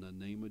this in the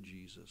name of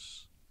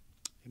Jesus.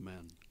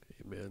 Amen.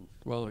 Amen.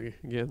 Well,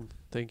 again,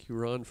 thank you,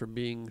 Ron, for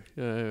being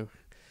here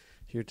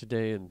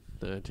today and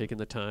taking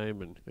the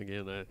time. And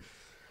again, I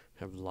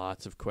have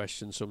lots of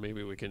questions, so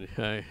maybe we can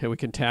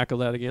tackle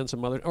that again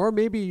some other, or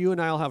maybe you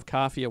and I'll have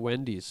coffee at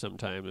Wendy's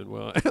sometime, and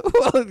we'll.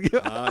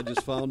 I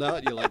just found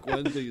out you like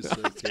Wendy's.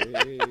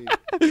 Okay.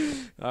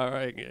 All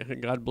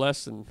right. God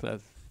bless, and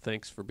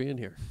thanks for being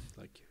here.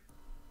 Thank you.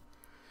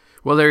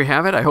 Well, there you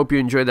have it. I hope you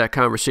enjoyed that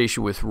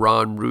conversation with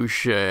Ron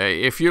Ruch.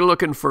 If you're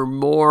looking for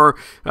more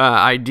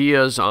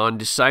ideas on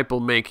disciple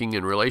making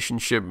and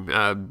relationship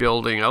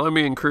building, let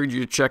me encourage you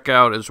to check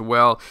out as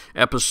well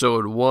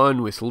episode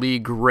 1 with Lee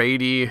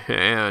Grady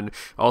and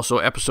also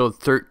episode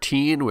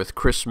 13 with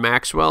Chris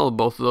Maxwell.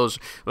 Both of those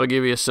will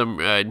give you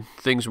some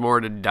things more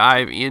to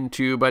dive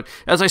into. But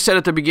as I said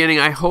at the beginning,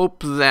 I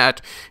hope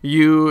that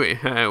you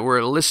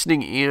were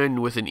listening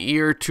in with an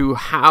ear to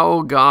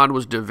how God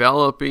was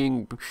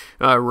developing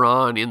Ron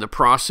in the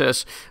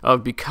process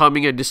of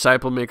becoming a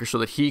disciple maker so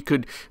that he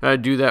could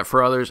do that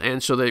for others,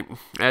 and so that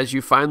as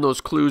you find those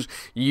clues,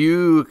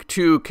 you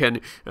too can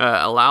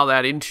allow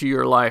that into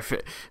your life.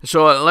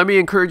 So let me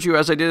encourage you,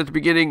 as I did at the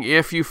beginning,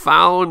 if you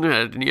found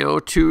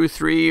 2,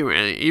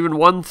 3, even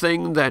one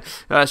thing that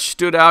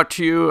stood out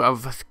to you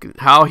of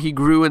how he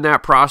grew in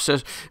that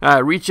process,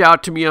 reach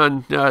out to me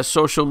on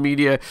social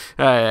media.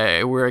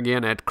 We're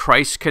again at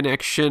Christ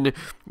Connection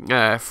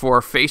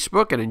for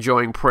Facebook and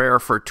Enjoying Prayer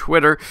for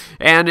Twitter.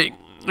 And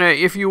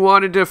if you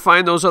wanted to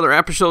find those other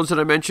episodes that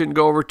I mentioned,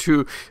 go over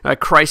to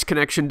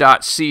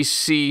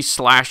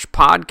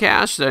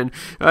christconnection.cc/podcast.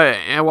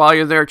 And while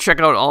you're there,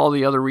 check out all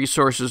the other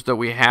resources that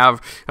we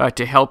have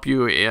to help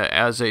you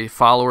as a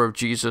follower of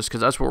Jesus,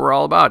 because that's what we're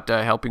all about,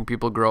 helping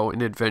people grow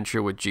in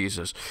adventure with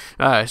Jesus.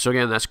 So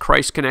again, that's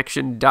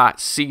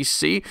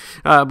christconnection.cc.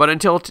 But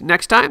until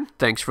next time,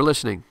 thanks for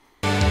listening.